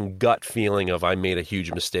shocking gut feeling of I made a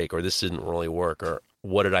huge mistake, or this didn't really work, or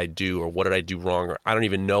what did I do, or what did I do wrong, or I don't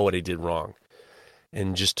even know what I did wrong.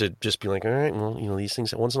 And just be like, all right, well, these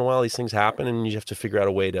things, once in a while, these things happen, and you have to figure out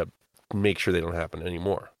a way to make sure they don't happen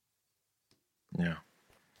anymore.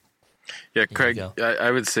 Yeah, Craig, I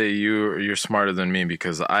would say you're smarter than me,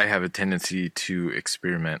 because I have a tendency to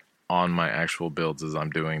experiment on my actual builds as I'm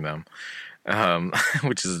doing them,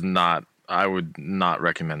 which is not, I would not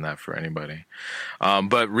recommend that for anybody.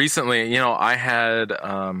 But recently, I had,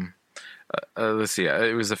 let's see,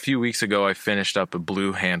 it was a few weeks ago, I finished up a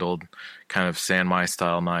blue-handled kind of Sanmai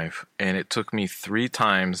style knife, and it took me 3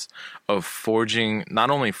 times of forging, not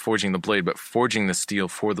only forging the blade, but forging the steel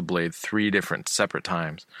for the blade 3 different separate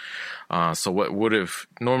times. So what would have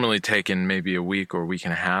normally taken maybe a week or a week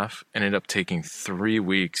and a half ended up taking 3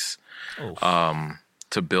 weeks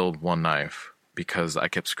to build one knife, because I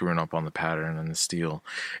kept screwing up on the pattern and the steel,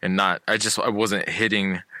 and I wasn't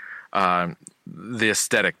hitting the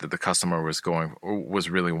aesthetic that the customer was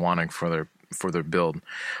really wanting for their build.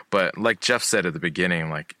 But like Jeff said at the beginning,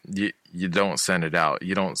 like you don't send it out.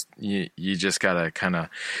 You just gotta kind of,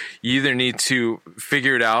 you either need to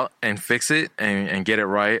figure it out and fix it and get it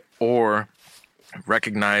right, or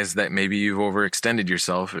recognize that maybe you've overextended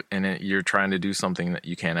yourself and you're trying to do something that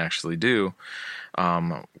you can't actually do.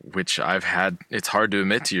 which I've had. It's hard to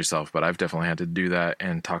admit to yourself, but I've definitely had to do that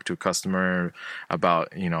and talk to a customer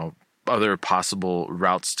about, other possible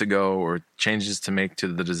routes to go or changes to make to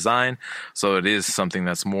the design. So it is something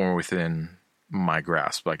that's more within my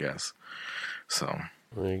grasp, I guess. So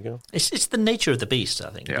there you go. It's the nature of the beast, I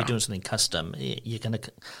think. Yeah. If you're doing something custom, you're going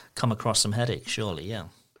to come across some headaches, surely, yeah.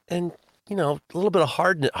 And, a little bit of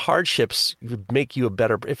hardships would make you a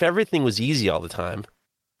better... If everything was easy all the time,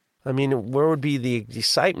 I mean, where would be the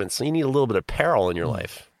excitement? So you need a little bit of peril in your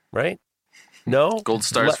life, right? No? gold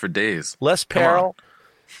stars for days. Less peril?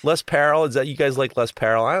 Less peril? Is that you guys like less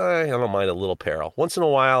peril? I don't mind a little peril. Once in a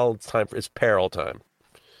while, it's peril time.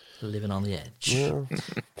 Living on the edge. Yeah.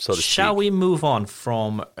 So to Shall speak. we move on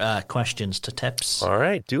from questions to tips? All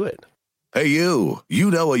right, do it. Hey, you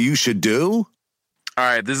know what you should do? All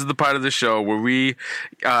right, this is the part of the show where we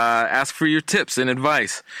ask for your tips and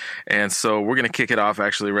advice. And so we're going to kick it off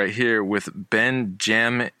actually right here with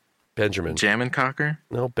Benjamin. Jammencocker?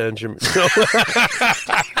 No, Benjamin. No.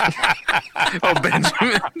 Oh,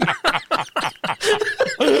 Benjamin.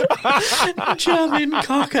 Jamin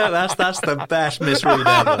Cocker. That's the best misread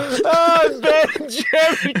ever. Oh,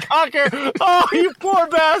 Benjamin Cocker. Oh, you poor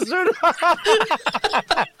bastard.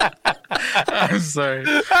 I'm sorry.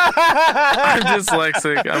 I'm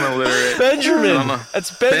dyslexic. I'm illiterate. Benjamin.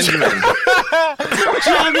 That's Benjamin.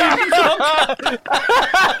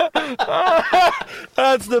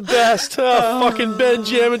 That's the best. Oh, fucking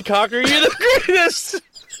Benjamin Cocker. You're the greatest.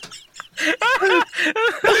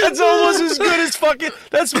 That's almost as good as fucking...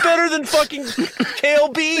 That's better than fucking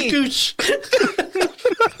KLB. Gooch.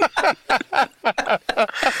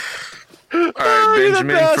 All right,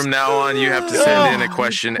 Benjamin, from now on, you have to send in a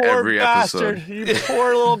question every episode. Bastard. You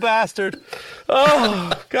poor little bastard.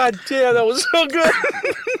 Oh, god damn, that was so good.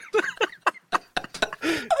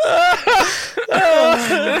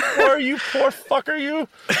 You poor fucker, you.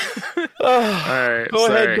 All right, Go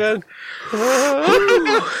sorry. ahead, Ben.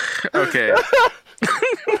 Okay.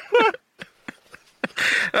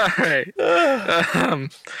 All right.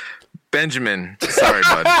 Benjamin, sorry,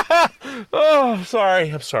 bud. Oh, I'm sorry.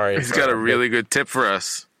 I'm sorry. He's got a really good tip for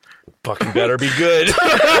us. Fucking better be good.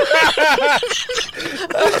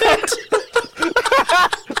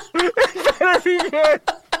 Better be good.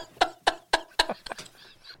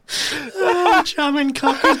 Oh, Jamin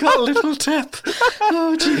Cocker's got a little tip.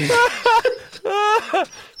 Oh, gee.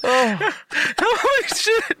 Holy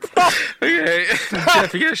shit. Okay,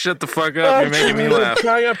 Jeff, you gotta shut the fuck up. You're making me laugh.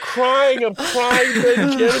 I'm crying,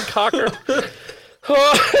 Benjamin Cocker.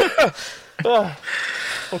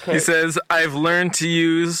 Okay. He says, I've learned to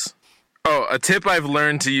use... Oh, a tip I've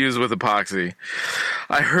learned to use with epoxy.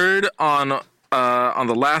 I heard on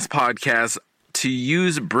the last podcast to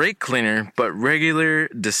use brake cleaner, but regular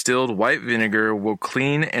distilled white vinegar will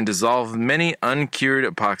clean and dissolve many uncured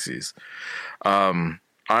epoxies.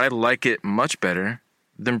 I like it much better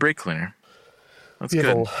than brake cleaner. That's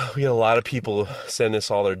good. We get a lot of people send us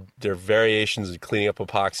all their variations of cleaning up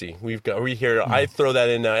epoxy. I throw that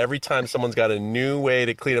in now. Every time someone's got a new way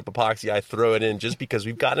to clean up epoxy, I throw it in just because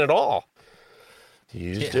we've gotten it all.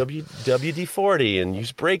 Use WD-40 and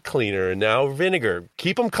use brake cleaner and now vinegar.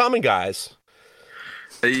 Keep them coming, guys.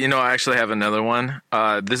 I actually have another one.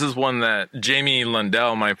 This is one that Jamie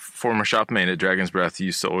Lundell, my former shopmate at Dragon's Breath,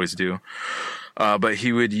 used to always do. But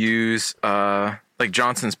he would use like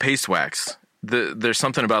Johnson's paste wax. There's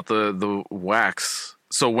something about the wax.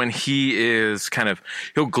 So when he is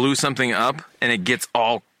he'll glue something up and it gets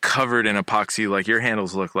all covered in epoxy like your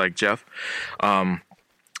handles look like, Jeff.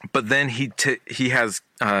 But then he has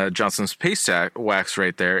Johnson's paste wax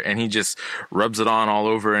right there, and he just rubs it on all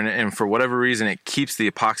over, and for whatever reason, it keeps the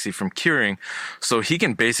epoxy from curing. So he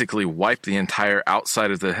can basically wipe the entire outside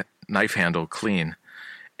of the knife handle clean.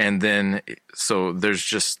 And then, so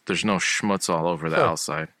there's no schmutz all over the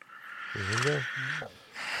outside.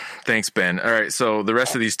 Thanks, Ben. All right, so the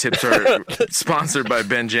rest of these tips are sponsored by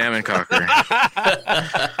Benjamin Cocker.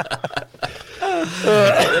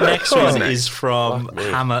 The next one is from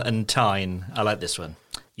Hammer and Tyne. I like this one.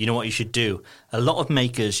 You know what you should do? A lot of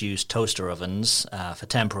makers use toaster ovens for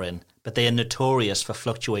tempering, but they are notorious for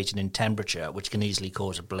fluctuating in temperature, which can easily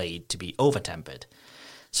cause a blade to be over-tempered.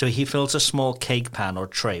 So he fills a small cake pan or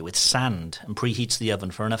tray with sand and preheats the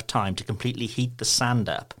oven for enough time to completely heat the sand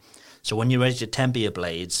up. So when you're ready to temper your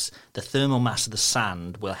blades, the thermal mass of the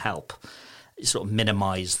sand will help sort of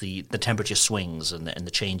minimize the temperature swings and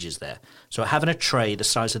the changes there. So having a tray the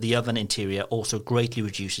size of the oven interior also greatly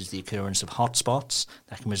reduces the occurrence of hot spots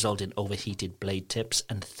that can result in overheated blade tips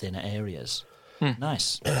and thinner areas.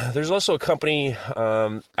 Nice. There's also a company,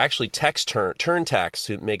 actually Turntex,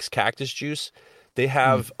 who makes cactus juice. They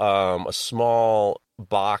have a small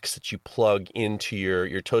box that you plug into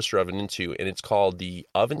your toaster oven into, and it's called the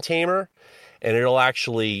Oven Tamer, and it'll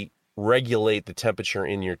actually regulate the temperature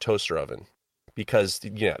in your toaster oven. Because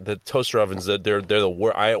the toaster ovens, they're the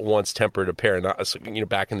worst. I once tempered a pair,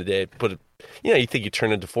 back in the day. You think you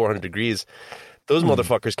turn into 400 degrees. Those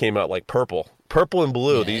motherfuckers came out like purple and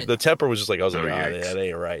blue. Yeah. The temper was just like, I was like, that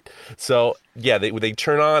ain't right. So yeah, they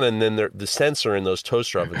turn on, and then the sensor in those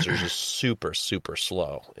toaster ovens are just super, super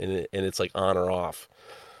slow, and it's like on or off.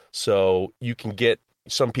 So you can get,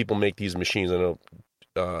 some people make these machines. I know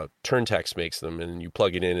Turntex makes them, and you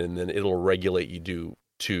plug it in, and then it'll regulate you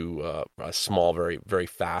to a small, very, very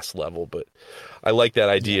fast level. But I like that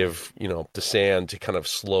idea of, the sand to kind of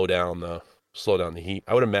slow down the heat.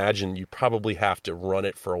 I would imagine you probably have to run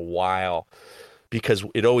it for a while, because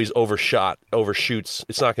it always overshoots.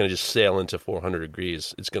 It's not going to just sail into 400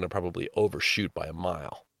 degrees. It's going to probably overshoot by a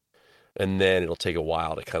mile. And then it'll take a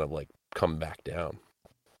while to kind of like come back down.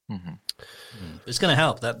 Mm-hmm. It's going to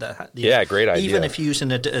help. Great idea. Even if you're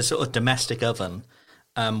using a sort of domestic oven,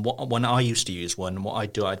 when I used to use one, what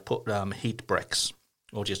I'd do, I'd put heat bricks,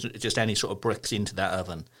 or just any sort of bricks into that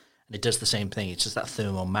oven, and it does the same thing. It's just that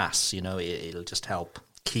thermal mass, it'll just help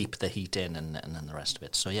keep the heat in, and then the rest of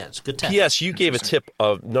it. So yeah, it's a good tip. Yes, you gave a tip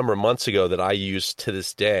a number of months ago that I use to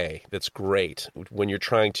this day. That's great. When you're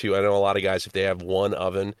trying to, I know a lot of guys, if they have one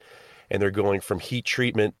oven and they're going from heat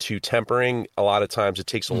treatment to tempering, a lot of times it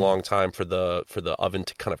takes a long time for the oven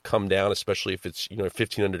to kind of come down, especially if it's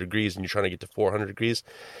 1500 degrees and you're trying to get to 400 degrees.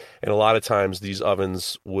 And a lot of times these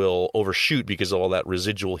ovens will overshoot because of all that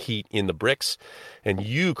residual heat in the bricks. And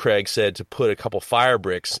you, Craig, said to put a couple fire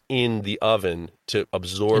bricks in the oven to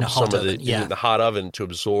absorb some of in the hot oven to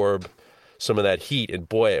absorb some of that heat. And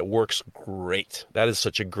boy, it works great. That is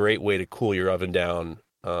such a great way to cool your oven down,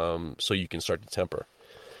 so you can start to temper.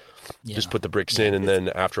 Yeah. Just put the bricks in, and then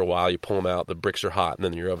after a while you pull them out. The bricks are hot, and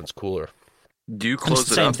then your oven's cooler. Do you close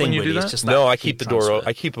it up when you do that? No, I keep the door.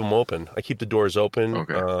 I keep them open. I keep the doors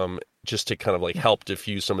open, just to kind of like help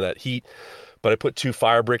diffuse some of that heat. But I put 2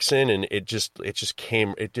 fire bricks in, and it just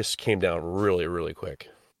came down really, really quick.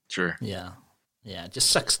 Sure. Yeah. It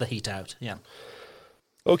just sucks the heat out. Yeah.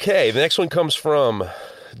 Okay, the next one comes from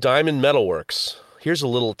Diamond Metalworks. Here's a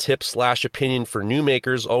little tip/opinion for new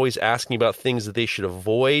makers always asking about things that they should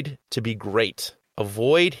avoid to be great.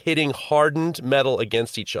 Avoid hitting hardened metal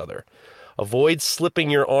against each other. Avoid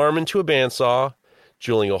slipping your arm into a bandsaw,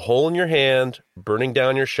 drilling a hole in your hand, burning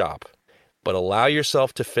down your shop. But allow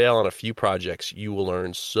yourself to fail on a few projects. You will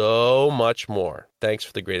learn so much more. Thanks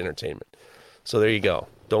for the great entertainment. So there you go.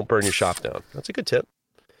 Don't burn your shop down. That's a good tip.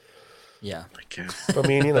 Yeah. I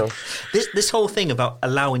mean, this whole thing about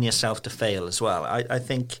allowing yourself to fail as well, I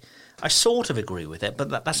think I sort of agree with it,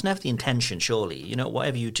 but that's never the intention, surely.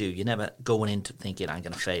 Whatever you do, you're never going into thinking, I'm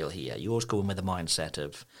going to fail here. You always go in with the mindset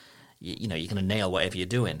of, you're going to nail whatever you're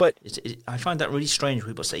doing. But I find that really strange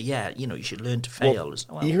when people say, you should learn to fail.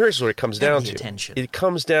 Well, here's what it comes down to. It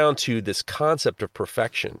comes down to this concept of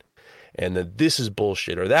perfection. And that this is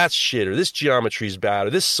bullshit, or that's shit, or this geometry is bad, or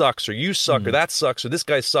this sucks, or you suck, or that sucks, or this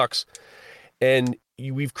guy sucks. And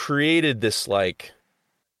we've created this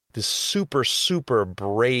super, super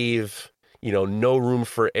brave, no room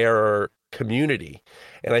for error community.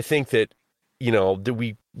 And I think that,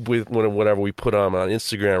 that whatever we put on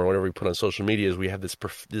Instagram or whatever we put on social media is we have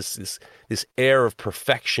this air of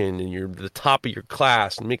perfection, and you're the top of your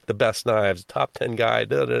class and make the best knives, top 10 guy,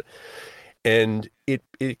 and it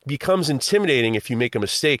becomes intimidating if you make a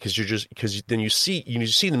mistake, because then you see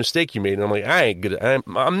the mistake you made, and I'm like, I ain't good.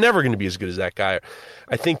 I'm never going to be as good as that guy.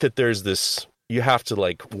 I think that there's this, you have to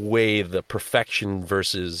like weigh the perfection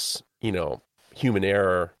versus human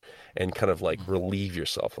error, and kind of like relieve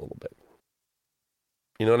yourself a little bit.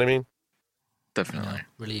 You know what I mean? Definitely.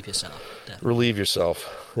 Relieve yourself. Definitely. Relieve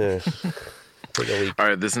yourself. Yeah. All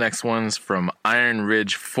right, this next one's from Iron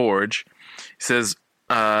Ridge Forge. He says,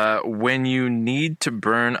 when you need to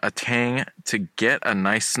burn a tang to get a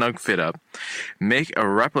nice snug fit up, make a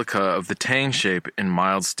replica of the tang shape in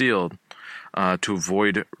mild steel to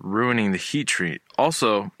avoid ruining the heat treat.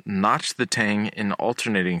 Also, notch the tang in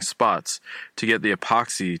alternating spots to get the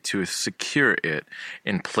epoxy to secure it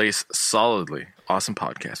in place solidly. Awesome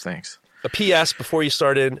podcast. Thanks. A P.S. before you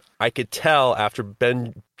started, I could tell after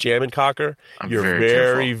Benjamin Cocker, you're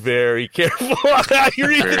very, very careful how you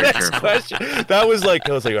read the next question. That was like,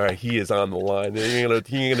 I was like, all right, he is on the line. He ain't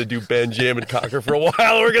gonna do Benjamin Cocker for a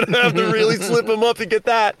while. We're gonna have to really slip him up to get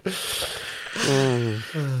that.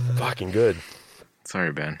 Fucking good.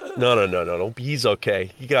 Sorry, Ben. No. He's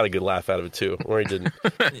okay. He got a good laugh out of it too, or he didn't.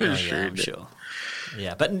 I'm sure.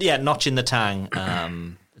 Yeah, but yeah, notching the tang.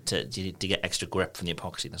 to get extra grip from the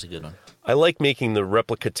epoxy. That's a good one. I like making the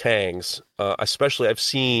replica tangs, especially I've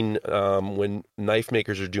seen when knife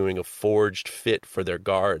makers are doing a forged fit for their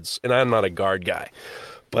guards. And I'm not a guard guy,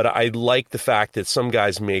 but I like the fact that some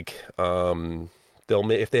guys make,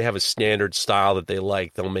 if they have a standard style that they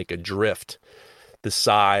like, they'll make a drift the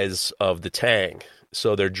size of the tang.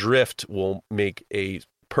 So their drift will make a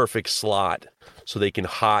perfect slot so they can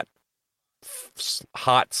hot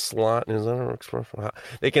slot, is that an expression?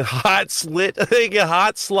 They can hot slot,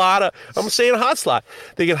 I'm saying hot slot.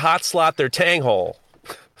 They can hot slot their tang hole.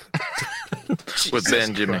 With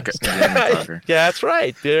Benjamin Tucker. Yeah, that's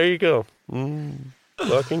right. There you go.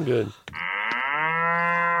 Fucking good.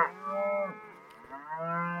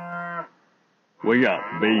 We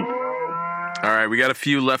got beef. All right, we got a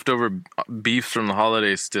few leftover beefs from the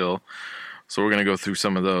holidays still, so we're going to go through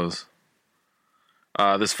some of those.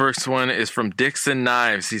 This first one is from Dixon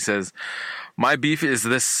Knives. He says, my beef is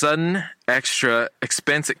this sudden extra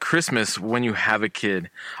expense at Christmas when you have a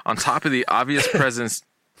kid. On top of the obvious presents.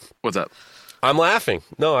 What's up? I'm laughing.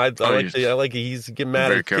 No, I like he's getting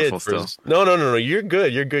mad at his kid. No. You're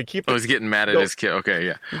good. Keep it. Oh, he's getting mad at his kid. Okay,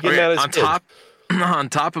 yeah. Okay, on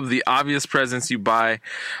top of the obvious presents you buy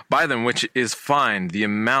them, which is fine. The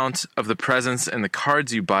amount of the presents and the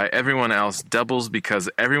cards you buy everyone else doubles because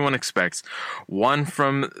everyone expects one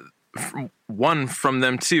from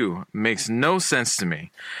them too. Makes no sense to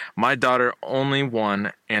me. My daughter only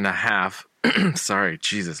 1.5. Sorry,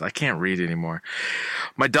 Jesus, I can't read anymore.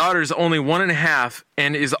 My daughter's only 1.5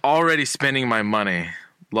 and is already spending my money.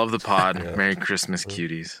 Love the pod. Yeah. Merry Christmas,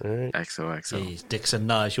 cuties. Right. XOXO. Jeez, Dixon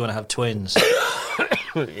Knives. You want to have twins?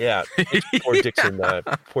 Yeah. Poor Dixon Knives.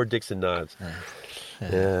 Poor Dixon Knives.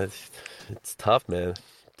 Yeah, it's tough, man.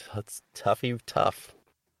 It's tough.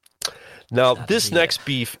 Now, this next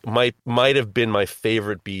beef might have been my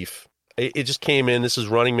favorite beef. It just came in. This is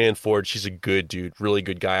Running Man Ford. She's a good dude, really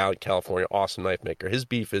good guy out in California, awesome knife maker.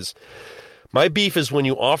 My beef is when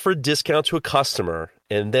you offer a discount to a customer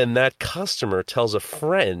and then that customer tells a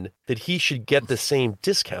friend that he should get the same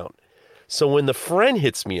discount. So when the friend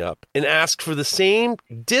hits me up and asks for the same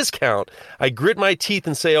discount, I grit my teeth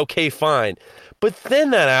and say, okay, fine. But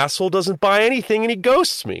then that asshole doesn't buy anything and he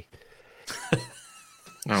ghosts me.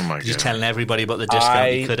 Oh my God. You're telling everybody about the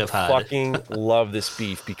discount you could have had. I fucking love this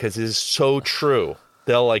beef because it is so true.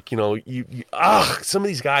 They'll some of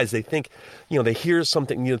these guys, they think, they hear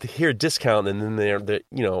something, they hear a discount and then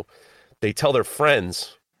they tell their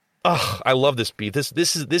friends. I love this beef.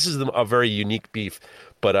 This is a very unique beef,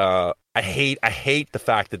 but I hate the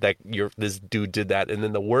fact that this dude did that. And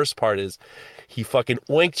then the worst part is he fucking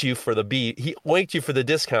oinked you for the beef. He oinked you for the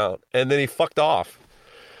discount and then he fucked off.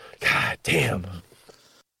 God damn.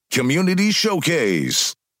 Community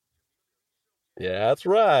Showcase. Yeah, that's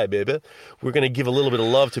right, baby. We're going to give a little bit of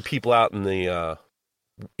love to people out in the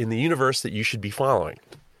universe that you should be following.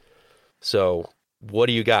 So, what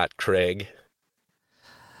do you got, Craig?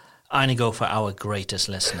 I'm going to go for our greatest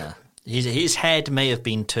listener. His head may have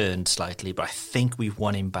been turned slightly, but I think we've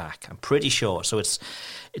won him back. I'm pretty sure. So it's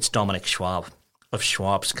Dominic Schwab of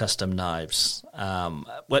Schwab's Custom Knives.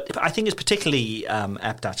 What I think is particularly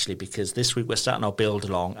apt, actually, because this week we're starting our build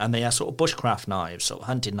along, and they are sort of bushcraft knives, sort of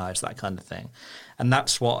hunting knives, that kind of thing. And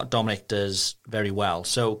that's what Dominic does very well.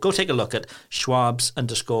 So go take a look at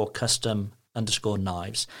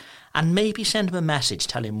Schwab's_custom_knives, and maybe send him a message,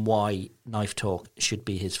 tell him why Knife Talk should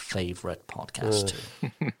be his favourite podcast.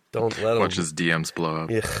 Don't let him watch his DMs blow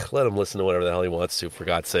up. Yeah, let him listen to whatever the hell he wants to, for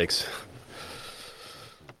God's sakes.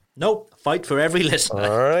 Nope. Fight for every listener.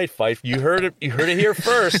 All right, fight. You heard it. You heard it here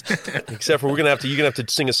first. Except for you're gonna have to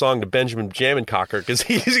sing a song to Benjamin Jammencocker because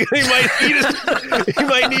he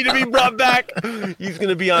might need to be brought back. He's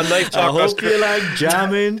gonna be on Knife Talk. I hope you like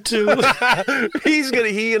jamming too. he's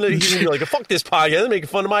gonna be like, fuck this podcast. They're making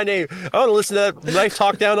fun of my name. I want to listen to that Knife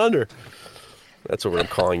Talk Down Under. That's what I'm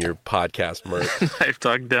calling your podcast, Mert. Knife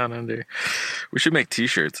Talk Down Under. We should make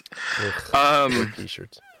T-shirts.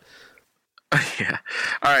 T-shirts. Yeah.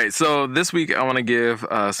 All right. So this week I want to give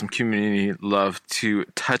some community love to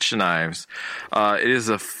Touch Knives. It is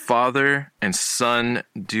a father and son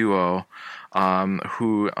duo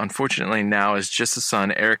who unfortunately now is just a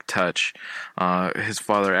son, Eric Touch. His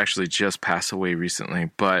father actually just passed away recently.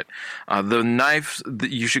 But the knives,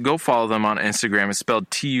 you should go follow them on Instagram. It's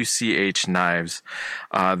spelled TUCH Knives.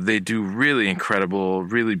 They do really incredible,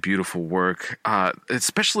 really beautiful work,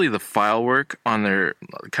 especially the file work on their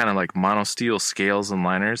kind of like monosteel scales and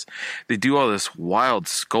liners. They do all this wild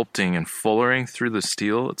sculpting and fullering through the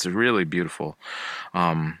steel. It's really beautiful.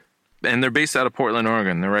 and they're based out of Portland,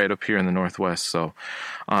 Oregon. They're right up here in the Northwest. So,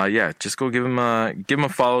 yeah, just go give them a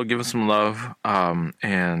follow, give them some love.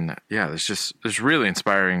 And yeah, there's really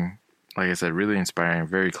inspiring, like I said, really inspiring,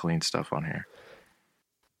 very clean stuff on here.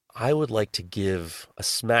 I would like to give a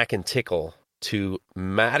smack and tickle to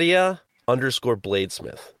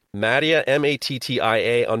Mattia_Bladesmith. Mattia,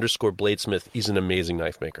 Mattia_Bladesmith. He's an amazing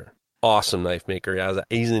knife maker. Awesome knife maker.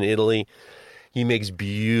 He's in Italy. He makes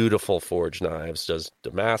beautiful forged knives, does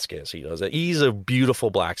Damascus. He does it. He's a beautiful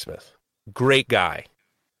blacksmith. Great guy.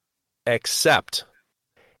 Except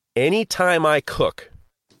anytime I cook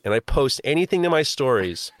and I post anything to my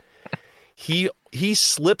stories, he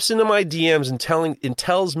slips into my DMs and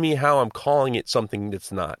tells me how I'm calling it something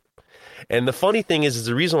that's not. And the funny thing is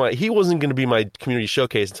the reason why he wasn't going to be my community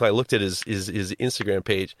showcase until I looked at his Instagram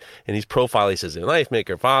page and his profile. He says, knife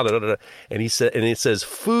maker, father, and it says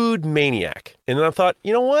food maniac. And then I thought,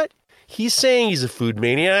 you know what? He's saying he's a food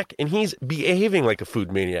maniac and he's behaving like a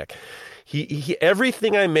food maniac. He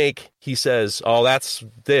everything I make, he says, oh, that's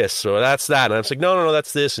this or that's that. And I'm like, no,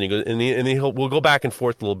 that's this. And he goes, we'll go back and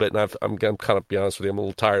forth a little bit. And I'm kind of, be honest with you, I'm a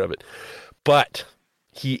little tired of it. But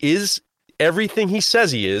he is everything he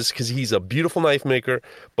says he is, because he's a beautiful knife maker,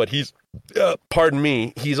 but he's, pardon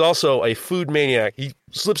me, he's also a food maniac. He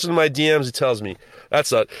slips into my DMs, he tells me,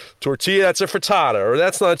 that's a tortilla, that's a frittata, or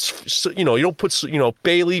that's not, you don't put,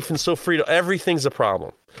 bay leaf and sofrito. Everything's a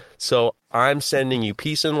problem. So I'm sending you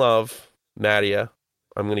peace and love, Mattia.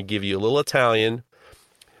 I'm going to give you a little Italian,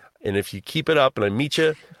 and if you keep it up and I meet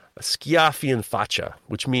you, a schiaffi in faccia,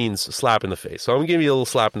 which means a slap in the face. So I'm giving you a little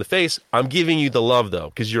slap in the face. I'm giving you the love, though,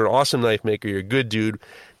 because you're an awesome knife maker. You're a good dude.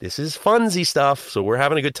 This is funsy stuff, so we're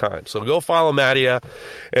having a good time. So go follow Mattia,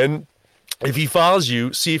 and if he follows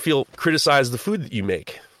you, see if he'll criticize the food that you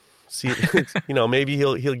make. See, maybe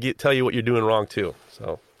he'll tell you what you're doing wrong, too.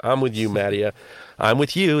 So I'm with you, Mattia. I'm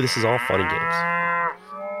with you. This is all fun and games.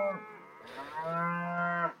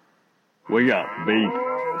 We got beef.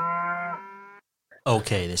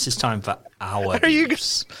 Okay, this is time for our Are you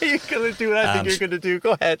beefs. going to do what I think you're going to do?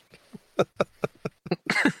 Go ahead.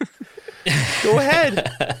 Go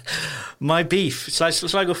ahead. My beef. Shall I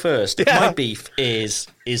go first? Yeah. My beef is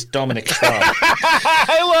Dominic Schwab.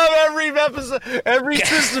 I love every episode, every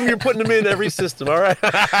system you're putting them in, every system. All right.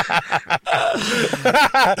 Get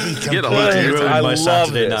a lot of your Ruined time. my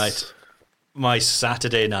Saturday this. night. My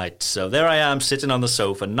Saturday night. So there I am sitting on the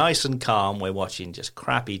sofa, nice and calm. We're watching just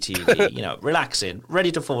crappy TV, relaxing,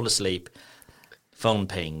 ready to fall asleep. Phone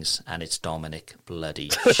pings, and it's Dominic bloody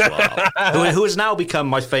Schwab, who has now become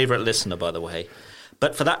my favourite listener, by the way.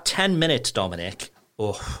 But for that 10 minutes, Dominic,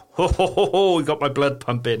 you got my blood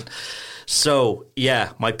pumping. So,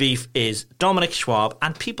 yeah, my beef is Dominic Schwab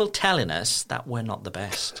and people telling us that we're not the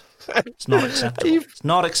best. It's not acceptable. It's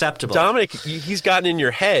not acceptable. Dominic, he's gotten in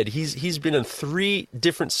your head. He's been in 3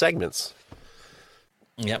 different segments.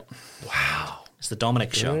 Yep. Wow. It's the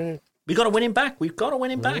Dominic show. We got to win him back. We've got to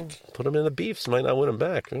win him back. Put him in the beefs. Might not win him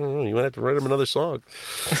back. I don't know. You might have to write him another song.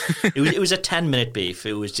 It was a 10-minute beef.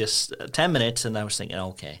 It was just 10 minutes, and I was thinking,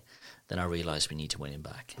 okay. Then I realised we need to win him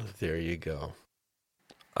back. There you go.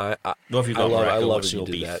 What have you got, I love What's that you your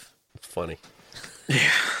did beef? that. It's funny.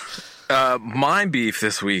 My beef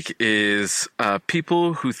this week is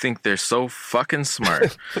people who think they're so fucking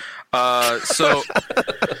smart.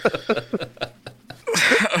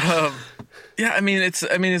 Yeah, it's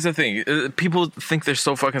the thing. People think they're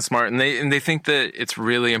so fucking smart, and they think that it's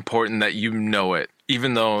really important that you know it,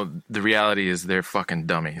 even though the reality is they're fucking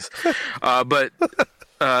dummies. But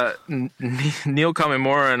Neil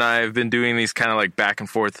Kamimura and I have been doing these kind of like back and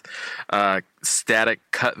forth static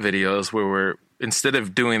cut videos where we're, instead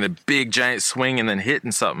of doing the big giant swing and then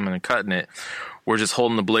hitting something and cutting it, we're just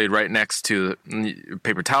holding the blade right next to a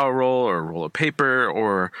paper towel roll or a roll of paper,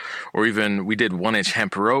 or even we did 1-inch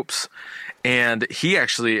hemp ropes. And he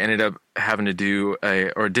actually ended up having to do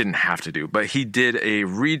didn't have to do, but he did a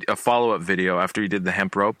follow-up video after he did the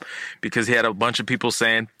hemp rope, because he had a bunch of people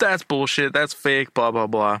saying, that's bullshit, that's fake, blah, blah,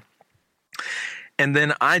 blah. And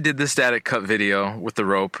then I did the static cut video with the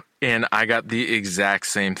rope, and I got the exact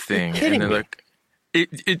same thing. You're kidding me.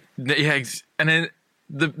 And then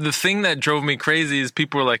the thing that drove me crazy is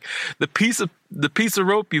people were like, the piece of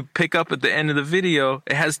rope you pick up at the end of the video,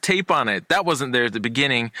 it has tape on it. That wasn't there at the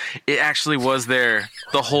beginning. It actually was there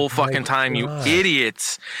the whole fucking time, you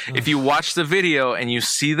idiots. If you watch the video and you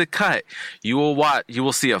see the cut, you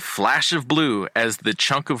will see a flash of blue as the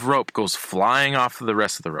chunk of rope goes flying off of the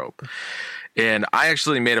rest of the rope. And I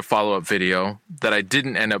actually made a follow-up video that I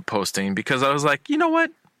didn't end up posting because I was like, you know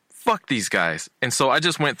what? Fuck these guys. And so I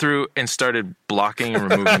just went through and started blocking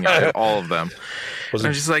and removing all of them.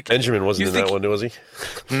 I'm just like, Benjamin wasn't in that one, was he?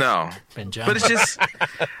 No. Benjamin. But it's just,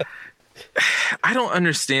 I don't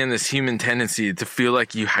understand this human tendency to feel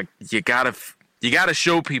like you gotta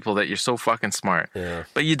show people that you're so fucking smart. Yeah.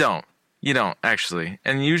 But you don't. You don't, actually.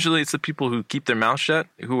 And usually it's the people who keep their mouth shut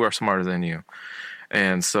who are smarter than you.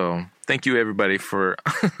 And so thank you, everybody, for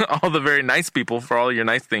all the very nice people, for all your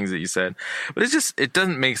nice things that you said. But it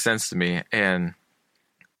doesn't make sense to me. And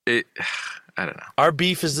I don't know. Our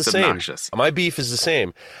beef is the same. Obnoxious. My beef is the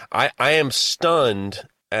same. I am stunned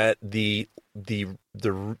at the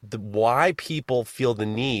why people feel the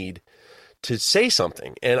need to say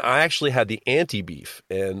something. And I actually had the anti-beef.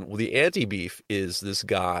 And the anti-beef is this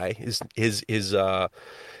guy, his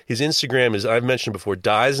Instagram is, I've mentioned before,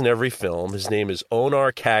 dies in every film. His name is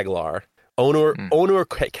Onur Kaglar. Onur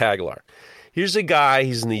Kaglar. Here's a guy,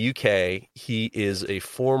 he's in the UK. He is a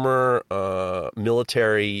former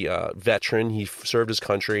military veteran. He served his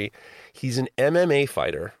country. He's an MMA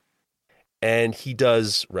fighter. And he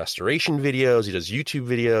does restoration videos. He does YouTube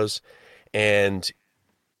videos. And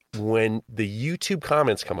when the YouTube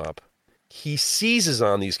comments come up, he seizes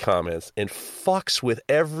on these comments and fucks with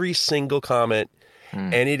every single comment.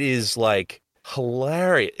 And it is like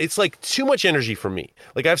hilarious. It's like too much energy for me.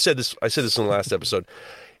 Like I said this in the last episode.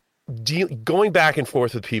 Going back and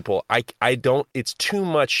forth with people, I don't. It's too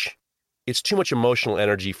much emotional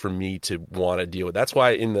energy for me to want to deal with. That's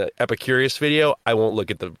why in the Epicurious video, I won't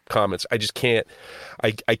look at the comments. I just can't.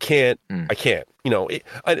 I can't. You know.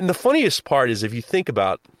 And the funniest part is if you think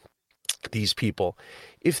about these people,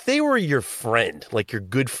 if they were your friend, like your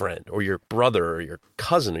good friend or your brother or your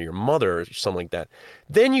cousin or your mother or something like that,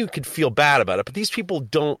 then you could feel bad about it. But these people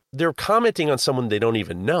don't, they're commenting on someone they don't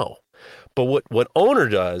even know. But what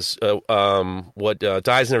Onur does, what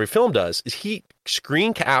Dies in Every Film does, is he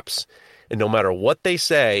screen caps, and no matter what they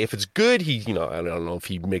say, if it's good, I don't know if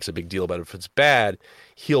he makes a big deal about it. If it's bad,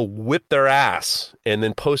 he'll whip their ass and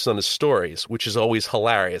then post it on his stories, which is always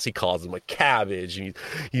hilarious. He calls them a cabbage. And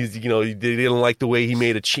they didn't like the way he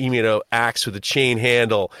made a axe with a chain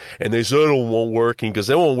handle, and they said it won't work. And he goes,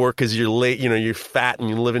 "That won't work because you're late. You're fat and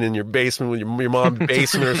you're living in your basement with your mom's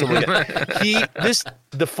basement or something like that."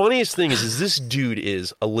 The funniest thing is this dude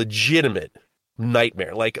is a legitimate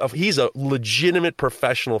nightmare. Like he's a legitimate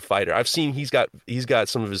professional fighter. I've seen he's got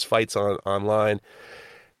some of his fights online.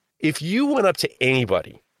 If you went up to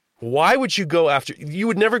anybody, why would you go after? You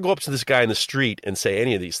would never go up to this guy in the street and say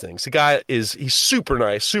any of these things. The guy he's super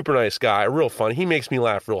nice guy, real fun. He makes me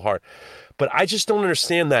laugh real hard. But I just don't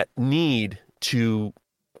understand that need to.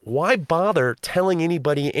 Why bother telling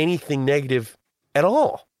anybody anything negative at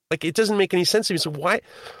all? Like it doesn't make any sense to me. So why?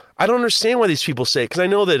 I don't understand why these people say it, because I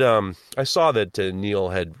know that I saw that Neil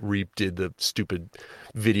had redid the stupid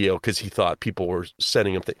video because he thought people were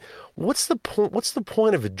setting up things. What's the point? What's the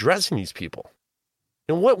point of addressing these people?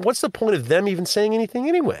 And what's the point of them even saying anything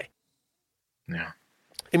anyway? Yeah.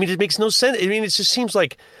 I mean, it makes no sense. I mean, it just seems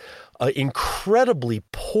like an incredibly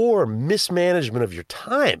poor mismanagement of your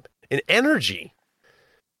time and energy.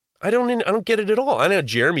 I don't get it at all. I know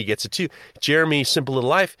Jeremy gets it too. Jeremy, Simple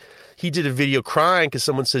Little Life, he did a video crying because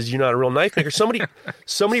someone says you're not a real knife maker.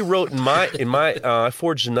 Somebody wrote in my I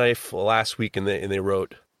forged a knife last week and they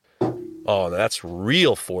wrote, "Oh, that's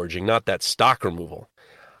real forging, not that stock removal."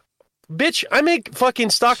 Bitch, I make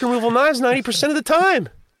fucking stock removal knives 90% of the time.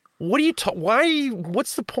 What are you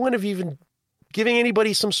what's the point of even giving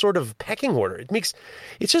anybody some sort of pecking order?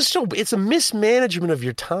 It's a mismanagement of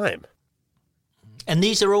your time. And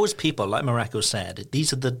these are always people, like Mareko said,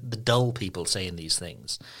 these are the dull people saying these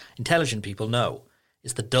things. Intelligent people, no.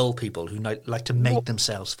 It's the dull people who like to make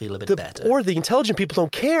themselves feel a bit better. Or the intelligent people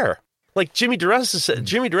don't care. Like Jimmy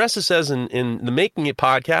DeRessa says in the Making It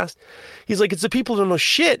podcast, he's like, it's the people who don't know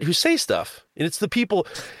shit who say stuff. And it's the people,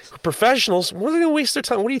 professionals, what are they going to waste their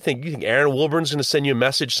time? What do you think? You think Aaron Wilburn's going to send you a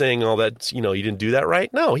message saying, "Oh, that, you didn't do that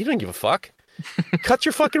right"? No, he doesn't give a fuck. Cut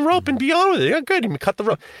your fucking rope and be on with it. Yeah, good. You cut the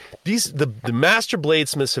rope. The master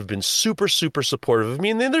bladesmiths have been super, super supportive of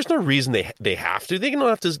me, and then there's no reason they have to. They don't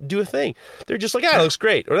have to do a thing. They're just like, "Yeah, it looks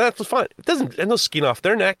great," or "That's fine." It doesn't. And no skin off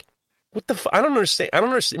their neck. What the? I don't understand.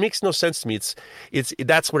 It makes no sense to me.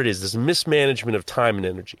 That's what it is. This mismanagement of time and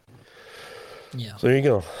energy. Yeah. So there you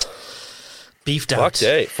go. Beefed out.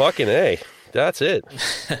 Fucking A. That's it.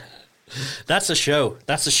 That's a show.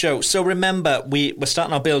 So remember, we're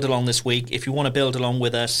starting our build along this week. If you want to build along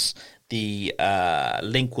with us, the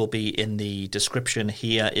link will be in the description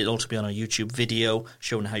here. It'll also be on our YouTube video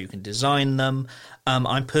showing how you can design them.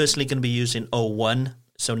 I'm personally going to be using 01.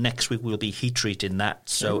 So next week we'll be heat treating that.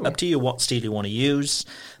 So up to you what steel you want to use.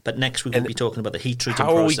 But next week we'll be talking about the heat treating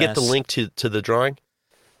process. How will we get the link to the drawing?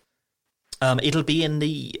 It'll be in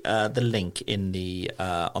the link in the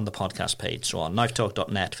on the podcast page. So on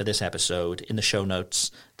knifetalk.net for this episode, in the show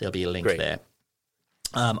notes, there'll be a link there.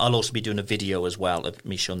 I'll also be doing a video as well of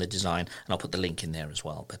me showing the design, and I'll put the link in there as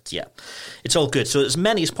well. But yeah, it's all good. So as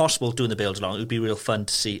many as possible doing the build along. It would be real fun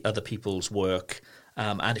to see other people's work.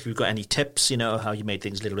 And if you've got any tips, how you made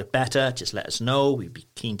things a little bit better, just let us know. We'd be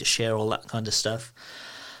keen to share all that kind of stuff.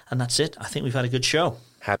 And that's it. I think we've had a good show.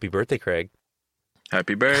 Happy birthday, Craig.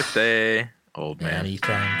 Happy birthday, old man. Many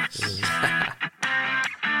thanks.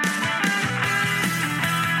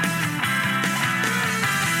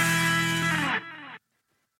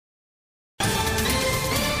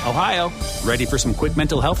 Ohio, ready for some quick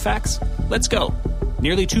mental health facts? Let's go.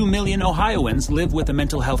 Nearly 2 million Ohioans live with a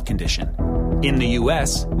mental health condition. In the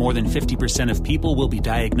U.S., more than 50% of people will be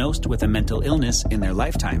diagnosed with a mental illness in their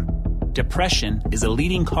lifetime. Depression is a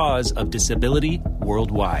leading cause of disability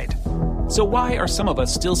worldwide. So why are some of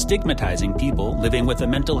us still stigmatizing people living with a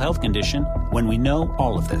mental health condition when we know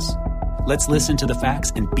all of this? Let's listen to the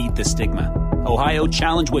facts and beat the stigma. Ohio,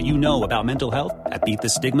 challenge what you know about mental health at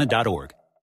beatthestigma.org.